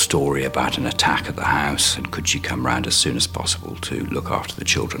garbled story about an attack at the house and could she come round as soon as possible to look after the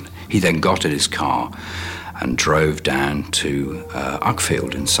children. He then got in his car and drove down to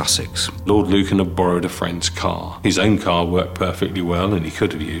Uckfield in Sussex. Lord Lucan had borrowed a friend's car. His own car worked perfectly well and he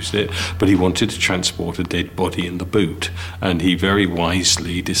could have used it, but he wanted to transport a dead body in the boot, and he very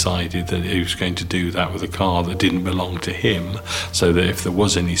wisely decided that he was going to do that with a car that didn't belong to him, so that if there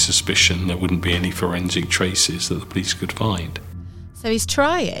was any suspicion, there wouldn't be any forensic traces that the police could find. So he's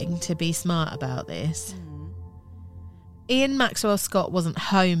trying to be smart about this. Ian Maxwell Scott wasn't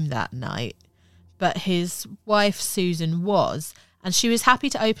home that night, but his wife Susan was, and she was happy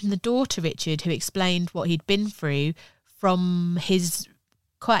to open the door to Richard, who explained what he'd been through from his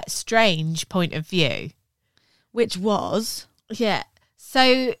quite strange point of view. Which was? Yeah.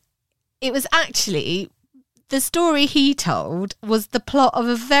 So it was actually... The story he told was the plot of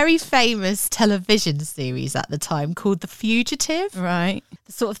a very famous television series at the time called The Fugitive. Right.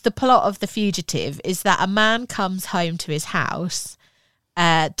 The plot of The Fugitive is that a man comes home to his house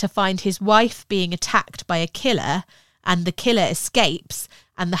to find his wife being attacked by a killer, and the killer escapes,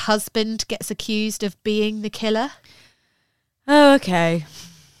 and the husband gets accused of being the killer. Oh, okay.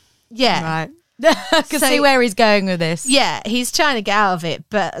 Yeah. Right. I can see where he's going with this. Yeah, he's trying to get out of it,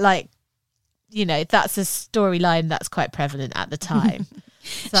 but that's a storyline that's quite prevalent at the time.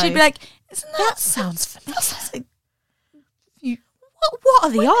 So, she'd be like, "Isn't that sounds familiar? What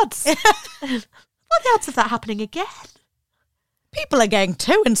are the odds? What are the odds of that happening again?" People are getting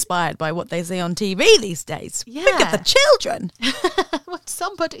too inspired by what they see on TV these days. Yeah. Think of the children. Would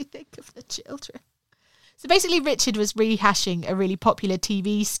somebody think of the children? So basically, Richard was rehashing a really popular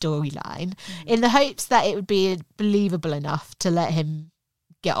TV storyline in the hopes that it would be believable enough to let him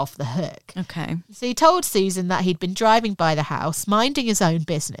get off the hook. Okay. So he told Susan that he'd been driving by the house, minding his own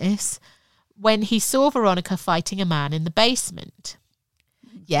business, when he saw Veronica fighting a man in the basement.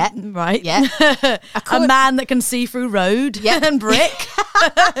 Yeah. Right. Yeah. A man that can see through road and brick.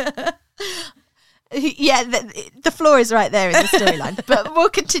 Yeah, the flaw is right there in the storyline, but we'll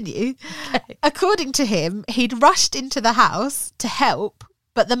continue. Okay. According to him, he'd rushed into the house to help,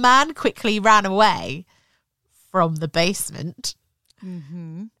 but the man quickly ran away from the basement.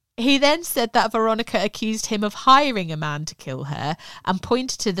 Mm-hmm. He then said that Veronica accused him of hiring a man to kill her and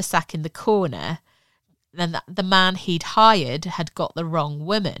pointed to the sack in the corner. Then the man he'd hired had got the wrong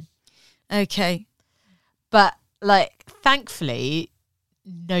woman. Okay. But, thankfully,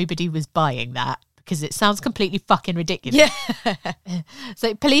 nobody was buying that because it sounds completely fucking ridiculous. Yeah.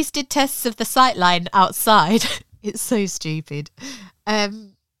 So police did tests of the sightline outside. It's so stupid.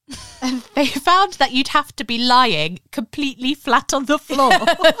 And they found that you'd have to be lying completely flat on the floor.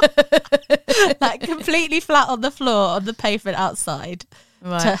 Completely flat on the floor on the pavement outside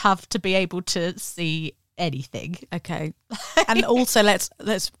to have to be able to see anything. Okay. And also let's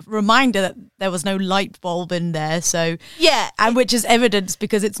remind her that there was no light bulb in there, so yeah, and which is evidence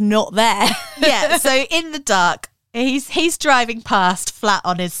because it's not there. Yeah, so in the dark he's driving past flat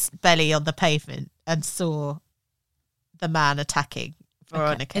on his belly on the pavement and saw the man attacking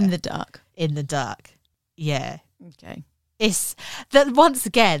Veronica. Okay. In the dark. Yeah. Okay. It's that once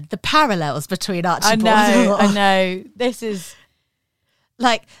again the parallels between Archibald. I know. This is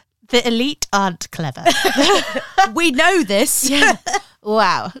The elite aren't clever. We know this. Yeah.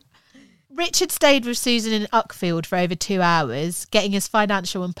 Wow. Richard stayed with Susan in Uckfield for over 2 hours, getting his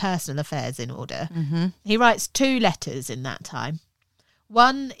financial and personal affairs in order. Mm-hmm. He writes 2 letters in that time.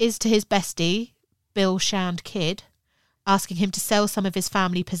 One is to his bestie, Bill Shand Kidd, asking him to sell some of his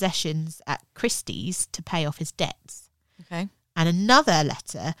family possessions at Christie's to pay off his debts. Okay. And another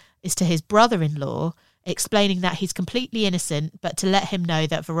letter is to his brother-in-law, explaining that he's completely innocent, but to let him know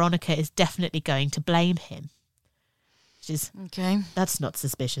that Veronica is definitely going to blame him. Which is, okay, that's not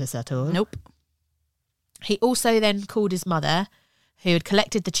suspicious at all. Nope. He also then called his mother, who had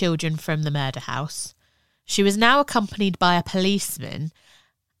collected the children from the murder house. She was now accompanied by a policeman,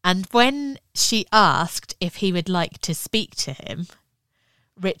 and when she asked if he would like to speak to him,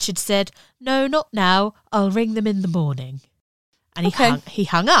 Richard said, "No, not now. I'll ring them in the morning." And he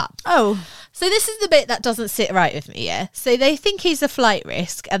hung up. Oh. So this is the bit that doesn't sit right with me, yeah? So they think he's a flight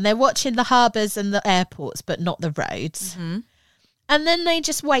risk and they're watching the harbours and the airports, but not the roads. Mm-hmm. And then they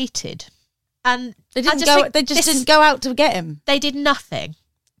just waited. And they didn't go out to get him. They did nothing.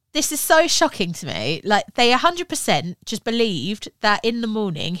 This is so shocking to me. Like, they 100% just believed that in the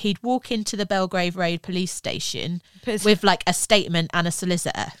morning he'd walk into the Belgrave Road police station with like a statement and a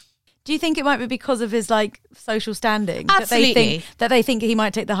solicitor. Do you think it might be because of his like social standing? Absolutely. That they think he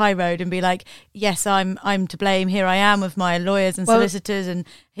might take the high road and be like, yes, I'm to blame. Here I am with my lawyers and solicitors, and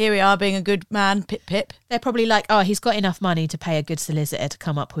here we are being a good man. Pip pip. They're probably like, oh, he's got enough money to pay a good solicitor to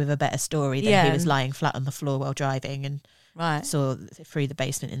come up with a better story than he was lying flat on the floor while driving and saw through the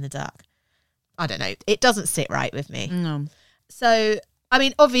basement in the dark. I don't know. It doesn't sit right with me. No. So, I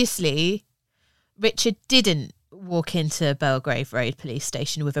mean, obviously, Richard didn't walk into Belgrave Road police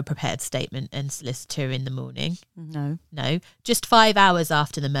station with a prepared statement and solicitor in the morning. No. Just 5 hours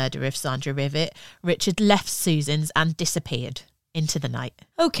after the murder of Sandra Rivet, Richard left Susan's and disappeared into the night.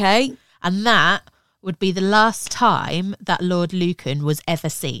 Okay. And that would be the last time that Lord Lucan was ever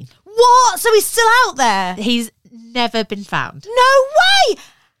seen. What? So he's still out there? He's never been found. No way!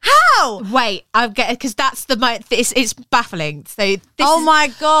 How? Wait, I'm getting, because that's it's baffling. So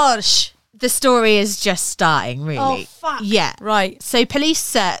my gosh. The story is just starting, really. Oh, fuck. Yeah. Right. So police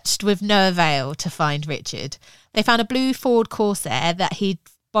searched with no avail to find Richard. They found a blue Ford Corsair that he'd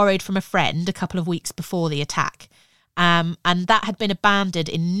borrowed from a friend a couple of weeks before the attack. And that had been abandoned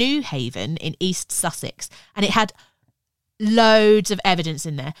in New Haven in East Sussex. And it had loads of evidence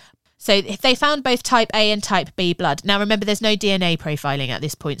in there. So they found both type A and type B blood. Now, remember, there's no DNA profiling at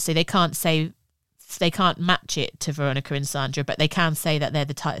this point, so they can't match it to Veronica and Sandra, but they can say that they're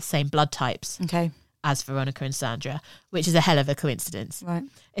the same blood types as Veronica and Sandra, which is a hell of a coincidence. Right.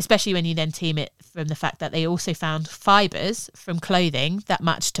 Especially when you then team it from the fact that they also found fibres from clothing that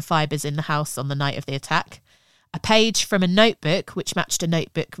matched to fibres in the house on the night of the attack, a page from a notebook which matched a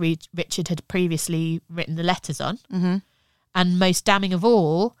notebook Richard had previously written the letters on, and most damning of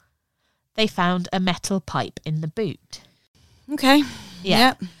all, they found a metal pipe in the boot. Okay.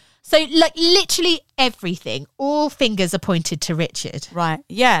 Yeah. Yep. So, like, literally everything, all fingers are pointed to Richard. Right,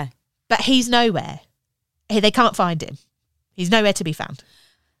 yeah. But he's nowhere. They can't find him. He's nowhere to be found.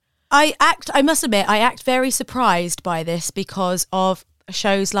 I must admit, I act very surprised by this because of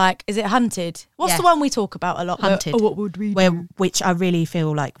shows like, is it Hunted? What's the one we talk about a lot? Hunted. What would we do? Which I really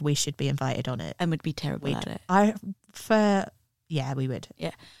feel like we should be invited on it. And would be terrible at it. Yeah, we would.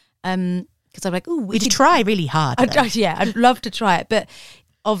 Yeah. Because I'm like, oh, we'd try really hard. I'd love to try it. But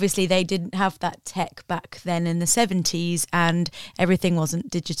obviously they didn't have that tech back then in the 70s, and everything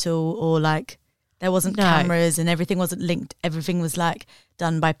wasn't digital, or like there wasn't cameras, and everything wasn't linked. Everything was like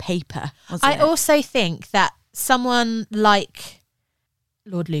done by paper. I also think that someone like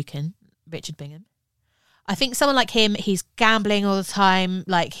Lord Lucan, Richard Bingham, I think someone like him, he's gambling all the time,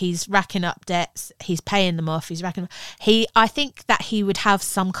 like he's racking up debts, he's paying them off, I think that he would have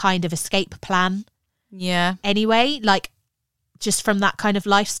some kind of escape plan. Yeah. Anyway, like just from that kind of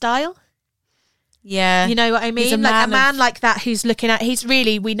lifestyle. Yeah. You know what I mean? Like a man like that who's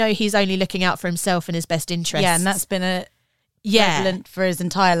we know he's only looking out for himself and his best interests. Yeah, and that's been prevalent for his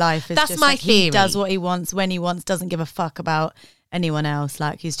entire life. That's just my theory. He does what he wants, when he wants, doesn't give a fuck about anyone else.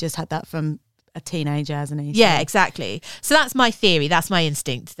 Like he's just had that from a teenager, hasn't he? Yeah, exactly. So that's my theory. That's my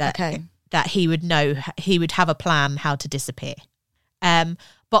instinct that he would know, he would have a plan how to disappear. But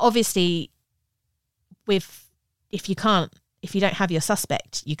obviously if you don't have your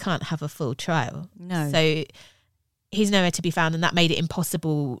suspect, you can't have a full trial. No. So he's nowhere to be found, and that made it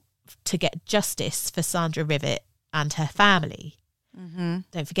impossible to get justice for Sandra Rivet and her family. Mm-hmm.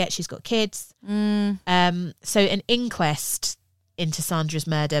 Don't forget, she's got kids. So an inquest into Sandra's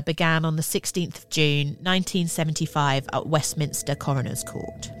murder began on the 16th of June 1975 at Westminster Coroner's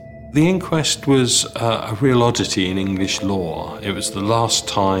Court. The inquest was a real oddity in English law. It was the last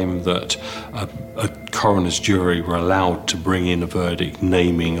time that a coroner's jury were allowed to bring in a verdict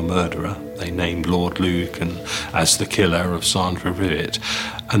naming a murderer. They named Lord Lucan as the killer of Sandra Rivet.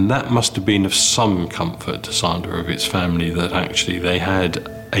 And that must have been of some comfort to Sandra Rivet's family that actually they had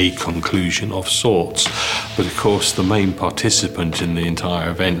a conclusion of sorts. But of course, the main participant in the entire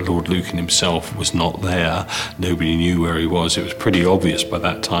event, Lord Lucan himself, was not there. Nobody knew where he was. It was pretty obvious by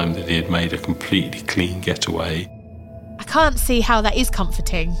that time that he had made a completely clean getaway. I can't see how that is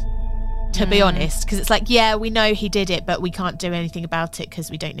comforting, to be honest, because it's like, yeah, we know he did it, but we can't do anything about it because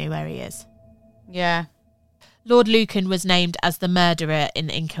we don't know where he is. Yeah. Lord Lucan was named as the murderer in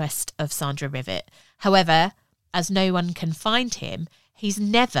the inquest of Sandra Rivet. However, as no one can find him, he's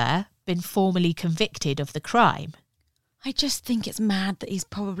never been formally convicted of the crime. I just think it's mad that he's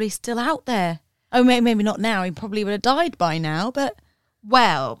probably still out there. Oh, maybe not now. He probably would have died by now, but...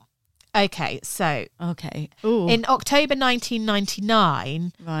 Well, okay, so... Okay. Ooh. In October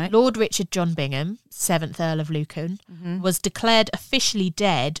 1999, Right. Lord Richard John Bingham, 7th Earl of Lucan, was declared officially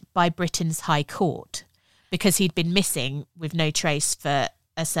dead by Britain's High Court because he'd been missing with no trace for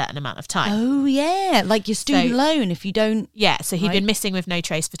a certain amount of time. Oh, yeah. Like your student loan if you don't... Yeah, so he'd Right. been missing with no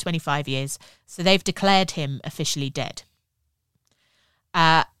trace for 25 years. So they've declared him officially dead.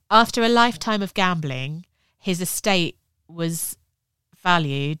 After a lifetime of gambling, his estate was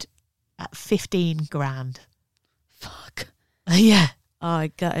valued at 15 grand. Fuck. Yeah. Oh, I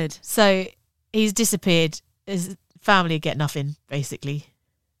gutted. So he's disappeared. His family get nothing, basically.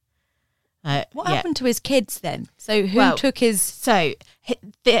 What yeah. happened to his kids then? So who Well, took his... So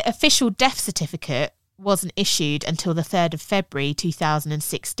the official death certificate wasn't issued until the 3rd of February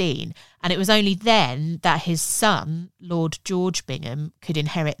 2016, and it was only then that his son, Lord George Bingham, could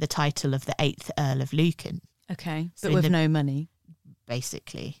inherit the title of the 8th Earl of Lucan. Okay, So but with no money.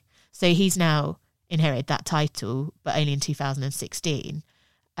 Basically. So he's now inherited that title, but only in 2016.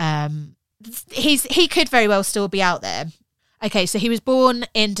 He could very well still be out there. Okay, so he was born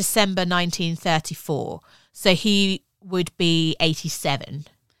in December 1934, so he would be 87.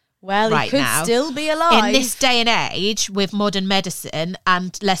 Well, right he could now. still be alive. In this day and age, with modern medicine,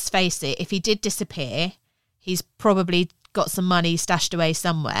 and let's face it, if he did disappear, he's probably got some money stashed away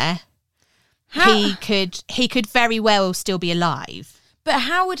somewhere. He could very well still be alive. But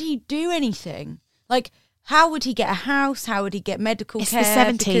how would he do anything? Like, how would he get a house? How would he get medical It's care? the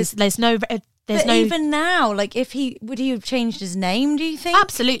 70s. But even now, like, would he have changed his name, do you think?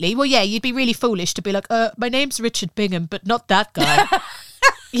 Absolutely. Well, yeah, you'd be really foolish to be like, my name's Richard Bingham, but not that guy.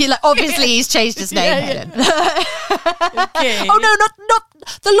 You're like, obviously he's changed his name, Helen. Okay. Oh, no, not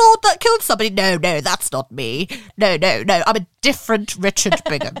the Lord that killed somebody. No, that's not me. No. I'm a different Richard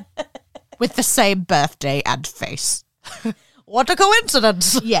Bingham with the same birthday and face. What a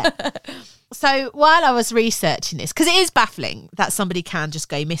coincidence. Yeah. So while I was researching this, because it is baffling that somebody can just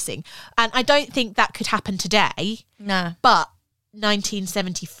go missing, and I don't think that could happen today. Nah. But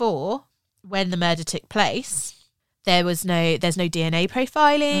 1974, when the murder took place, there's no DNA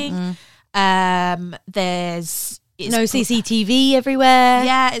profiling. There's No CCTV everywhere.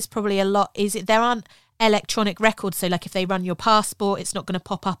 Yeah, it's probably a lot. There aren't electronic records, so like if they run your passport, it's not going to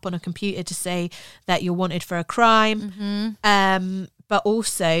pop up on a computer to say that you're wanted for a crime. But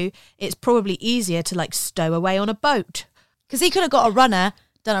also it's probably easier to like stow away on a boat, Because he could have got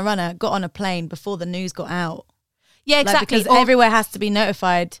on a plane before the news got out. yeah, exactly. Because everywhere has to be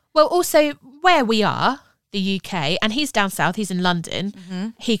notified. Well, also where we are, the UK, and he's down south, he's in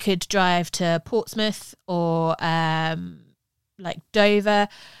London, he could drive to Portsmouth or like Dover,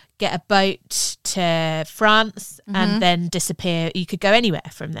 get a boat to France, and then disappear. You could go anywhere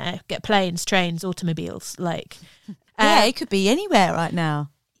from there, get planes, trains, automobiles. Like, Yeah, it could be anywhere right now.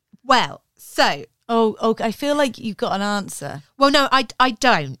 well, so, Oh, I feel like you've got an answer. well, no, I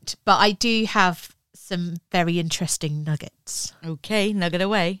don't, but I do have some very interesting nuggets. Okay, nugget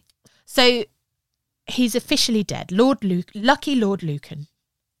away. So he's officially dead. Lucky Lord Lucan,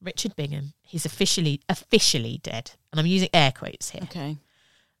 Richard Bingham, he's officially dead. And I'm using air quotes here. Okay.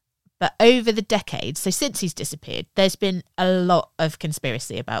 But over the decades, so since he's disappeared, there's been a lot of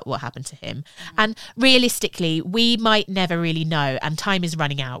conspiracy about what happened to him. And realistically, we might never really know, and time is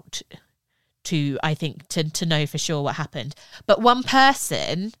running out to know for sure what happened. But one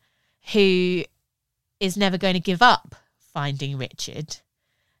person who is never going to give up finding Richard,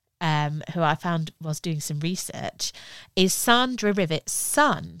 who I found was doing some research, is Sandra Rivet's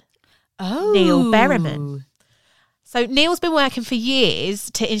son, Neil Berriman. So Neil's been working for years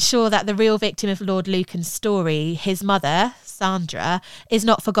to ensure that the real victim of Lord Lucan's story, his mother, Sandra, is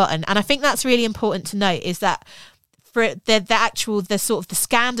not forgotten. And I think that's really important to note, is that for the sort of the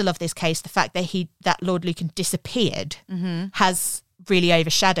scandal of this case, the fact that Lord Lucan disappeared has really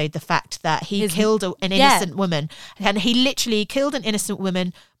overshadowed the fact that he killed an innocent woman, and he literally killed an innocent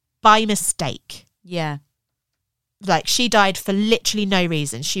woman by mistake. Yeah. Like, she died for literally no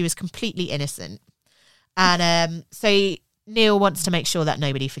reason. She was completely innocent. And so Neil wants to make sure that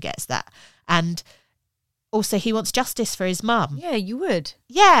nobody forgets that. And also, he wants justice for his mum. Yeah, you would.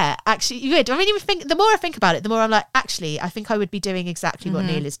 Yeah, actually, you would. I mean, the more I think about it, the more I'm like, actually, I think I would be doing exactly what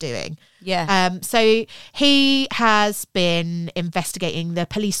Neil is doing. Yeah. So he has been investigating the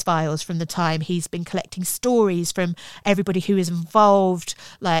police files from the time. He's been collecting stories from everybody who is involved,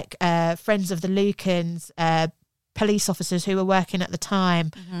 like friends of the Lucans, police officers who were working at the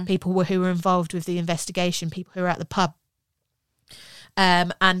time, people who were involved with the investigation, people who were at the pub.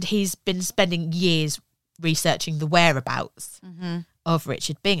 And he's been spending years researching the whereabouts of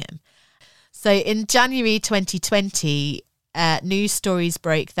Richard Bingham. So in January 2020, news stories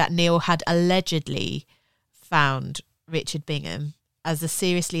broke that Neil had allegedly found Richard Bingham as a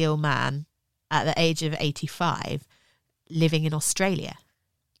seriously ill man at the age of 85, living in Australia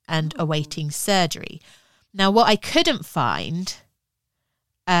and awaiting surgery. Now, what I couldn't find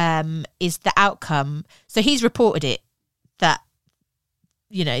is the outcome. So he's reported it, that,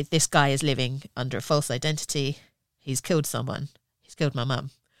 you know, this guy is living under a false identity. He's killed someone. He's killed my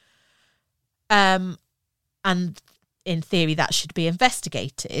mum. And in theory, that should be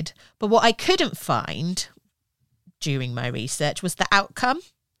investigated. But what I couldn't find during my research was the outcome.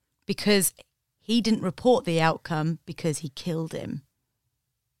 Because he didn't report the outcome because he killed him.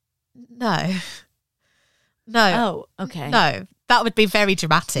 No. Oh, okay. No, that would be very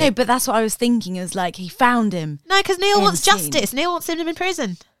dramatic. No, but that's what I was thinking. Is like he found him. No, because Neil wants Insane. justice. Neil wants him in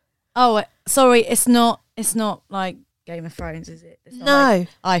prison. Oh, sorry. It's not like Game of Thrones, is it? It's not No. like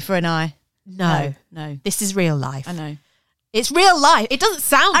eye for an eye. No. No. This is real life. I know. It's real life. It doesn't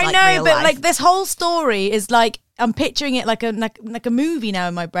sound like I know, real but life. like this whole story is like I'm picturing it like a movie now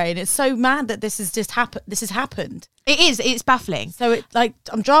in my brain. It's so mad that this has just happened. This has happened. It is. It's baffling. So it like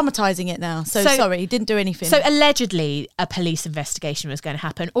I'm dramatizing it now. So sorry, he didn't do anything. So allegedly a police investigation was going to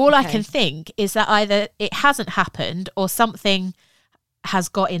happen. All I can think is that either it hasn't happened or something has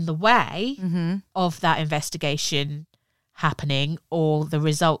got in the way of that investigation happening or the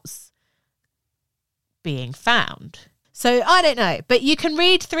results being found. So I don't know, but you can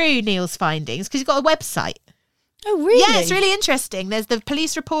read through Neil's findings because he's got a website. Oh, really? Yeah, it's really interesting. There's the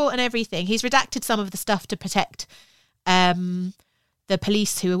police report and everything. He's redacted some of the stuff to protect the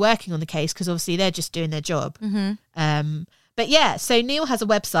police who are working on the case because obviously they're just doing their job. But yeah, so Neil has a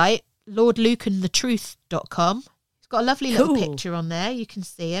website, lordlucanthetruth.com. He's got a lovely little picture on there. You can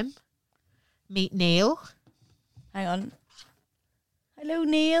see him. Meet Neil. Hang on. Hello,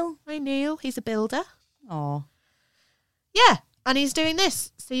 Neil. Hi, Neil. He's a builder. Oh. Yeah, and he's doing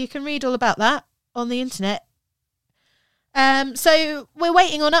this. So you can read all about that on the internet. So we're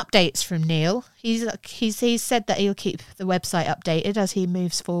waiting on updates from Neil. He's said that he'll keep the website updated as he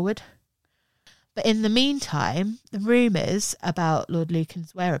moves forward. But in the meantime, the rumours about Lord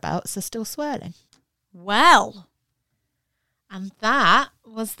Lucan's whereabouts are still swirling. Well. And that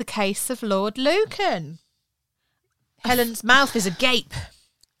was the case of Lord Lucan. Helen's mouth is agape.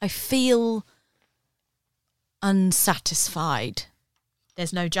 I feel unsatisfied.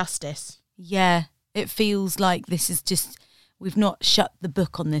 There's no justice. Yeah, it feels like this is just, we've not shut the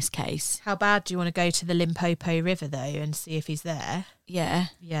book on this case. How bad do you want to go to the Limpopo River, though, and see if he's there? Yeah.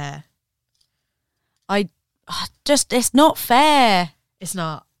 Yeah. It's not fair. It's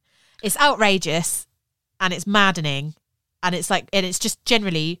not. It's outrageous and it's maddening and it's just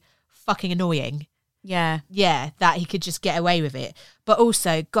generally fucking annoying. Yeah. Yeah, that he could just get away with it. But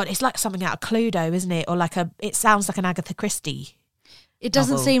also, God, it's like something out of Cluedo, isn't it? Or it sounds like an Agatha Christie. It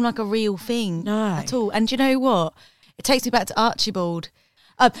doesn't novel. seem like a real thing No. at all. And do you know what? It takes me back to Archibald.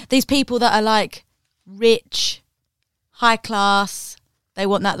 These people that are like rich, high class, they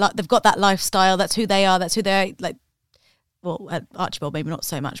want that, they've got that lifestyle. That's who they are. That's who they're like. Well, Archibald maybe not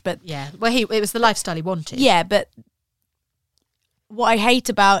so much, but Yeah. Well, it was the lifestyle he wanted. yeah. But what I hate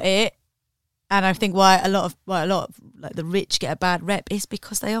about it, and I think why a lot of like the rich get a bad rep, is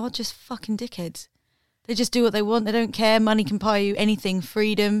because they are just fucking dickheads. They just do what they want. They don't care. Money can buy you anything.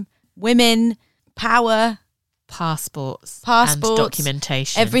 Freedom, women, power, Passports and passports,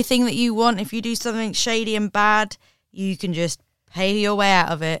 documentation. everything that you want. If you do something shady and bad, you can just pay your way out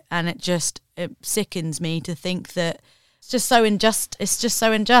of it. And it sickens me to think that it's just so unjust. It's just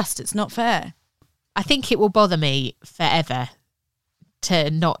so unjust. It's not fair. I think it will bother me forever to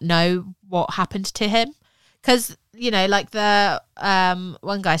not know what happened to him. Because, like the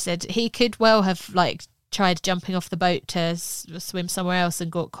one guy said, he could well have tried jumping off the boat to swim somewhere else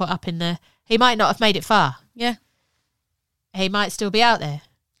and got caught up in the... He might not have made it far. Yeah. He might still be out there.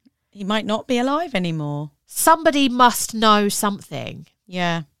 He might not be alive anymore. Somebody must know something.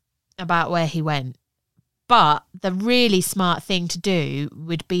 Yeah. About where he went. But the really smart thing to do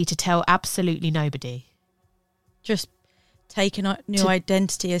would be to tell absolutely nobody. Just take a new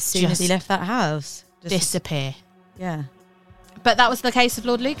identity as soon as he left that house. Just disappear. Yeah. But that was the case of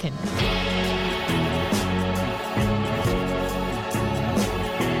Lord Lucan.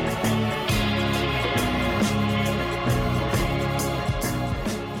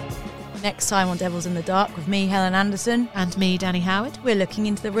 Next time on Devils in the Dark with me, Helen Anderson. And me, Danny Howard. We're looking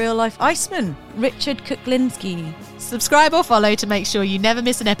into the real-life Iceman, Richard Kuklinski. Subscribe or follow to make sure you never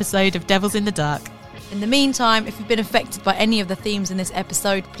miss an episode of Devils in the Dark. In the meantime, if you've been affected by any of the themes in this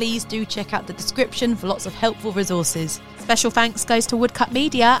episode, please do check out the description for lots of helpful resources. Special thanks goes to Woodcut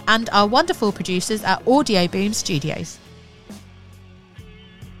Media and our wonderful producers at Audio Boom Studios.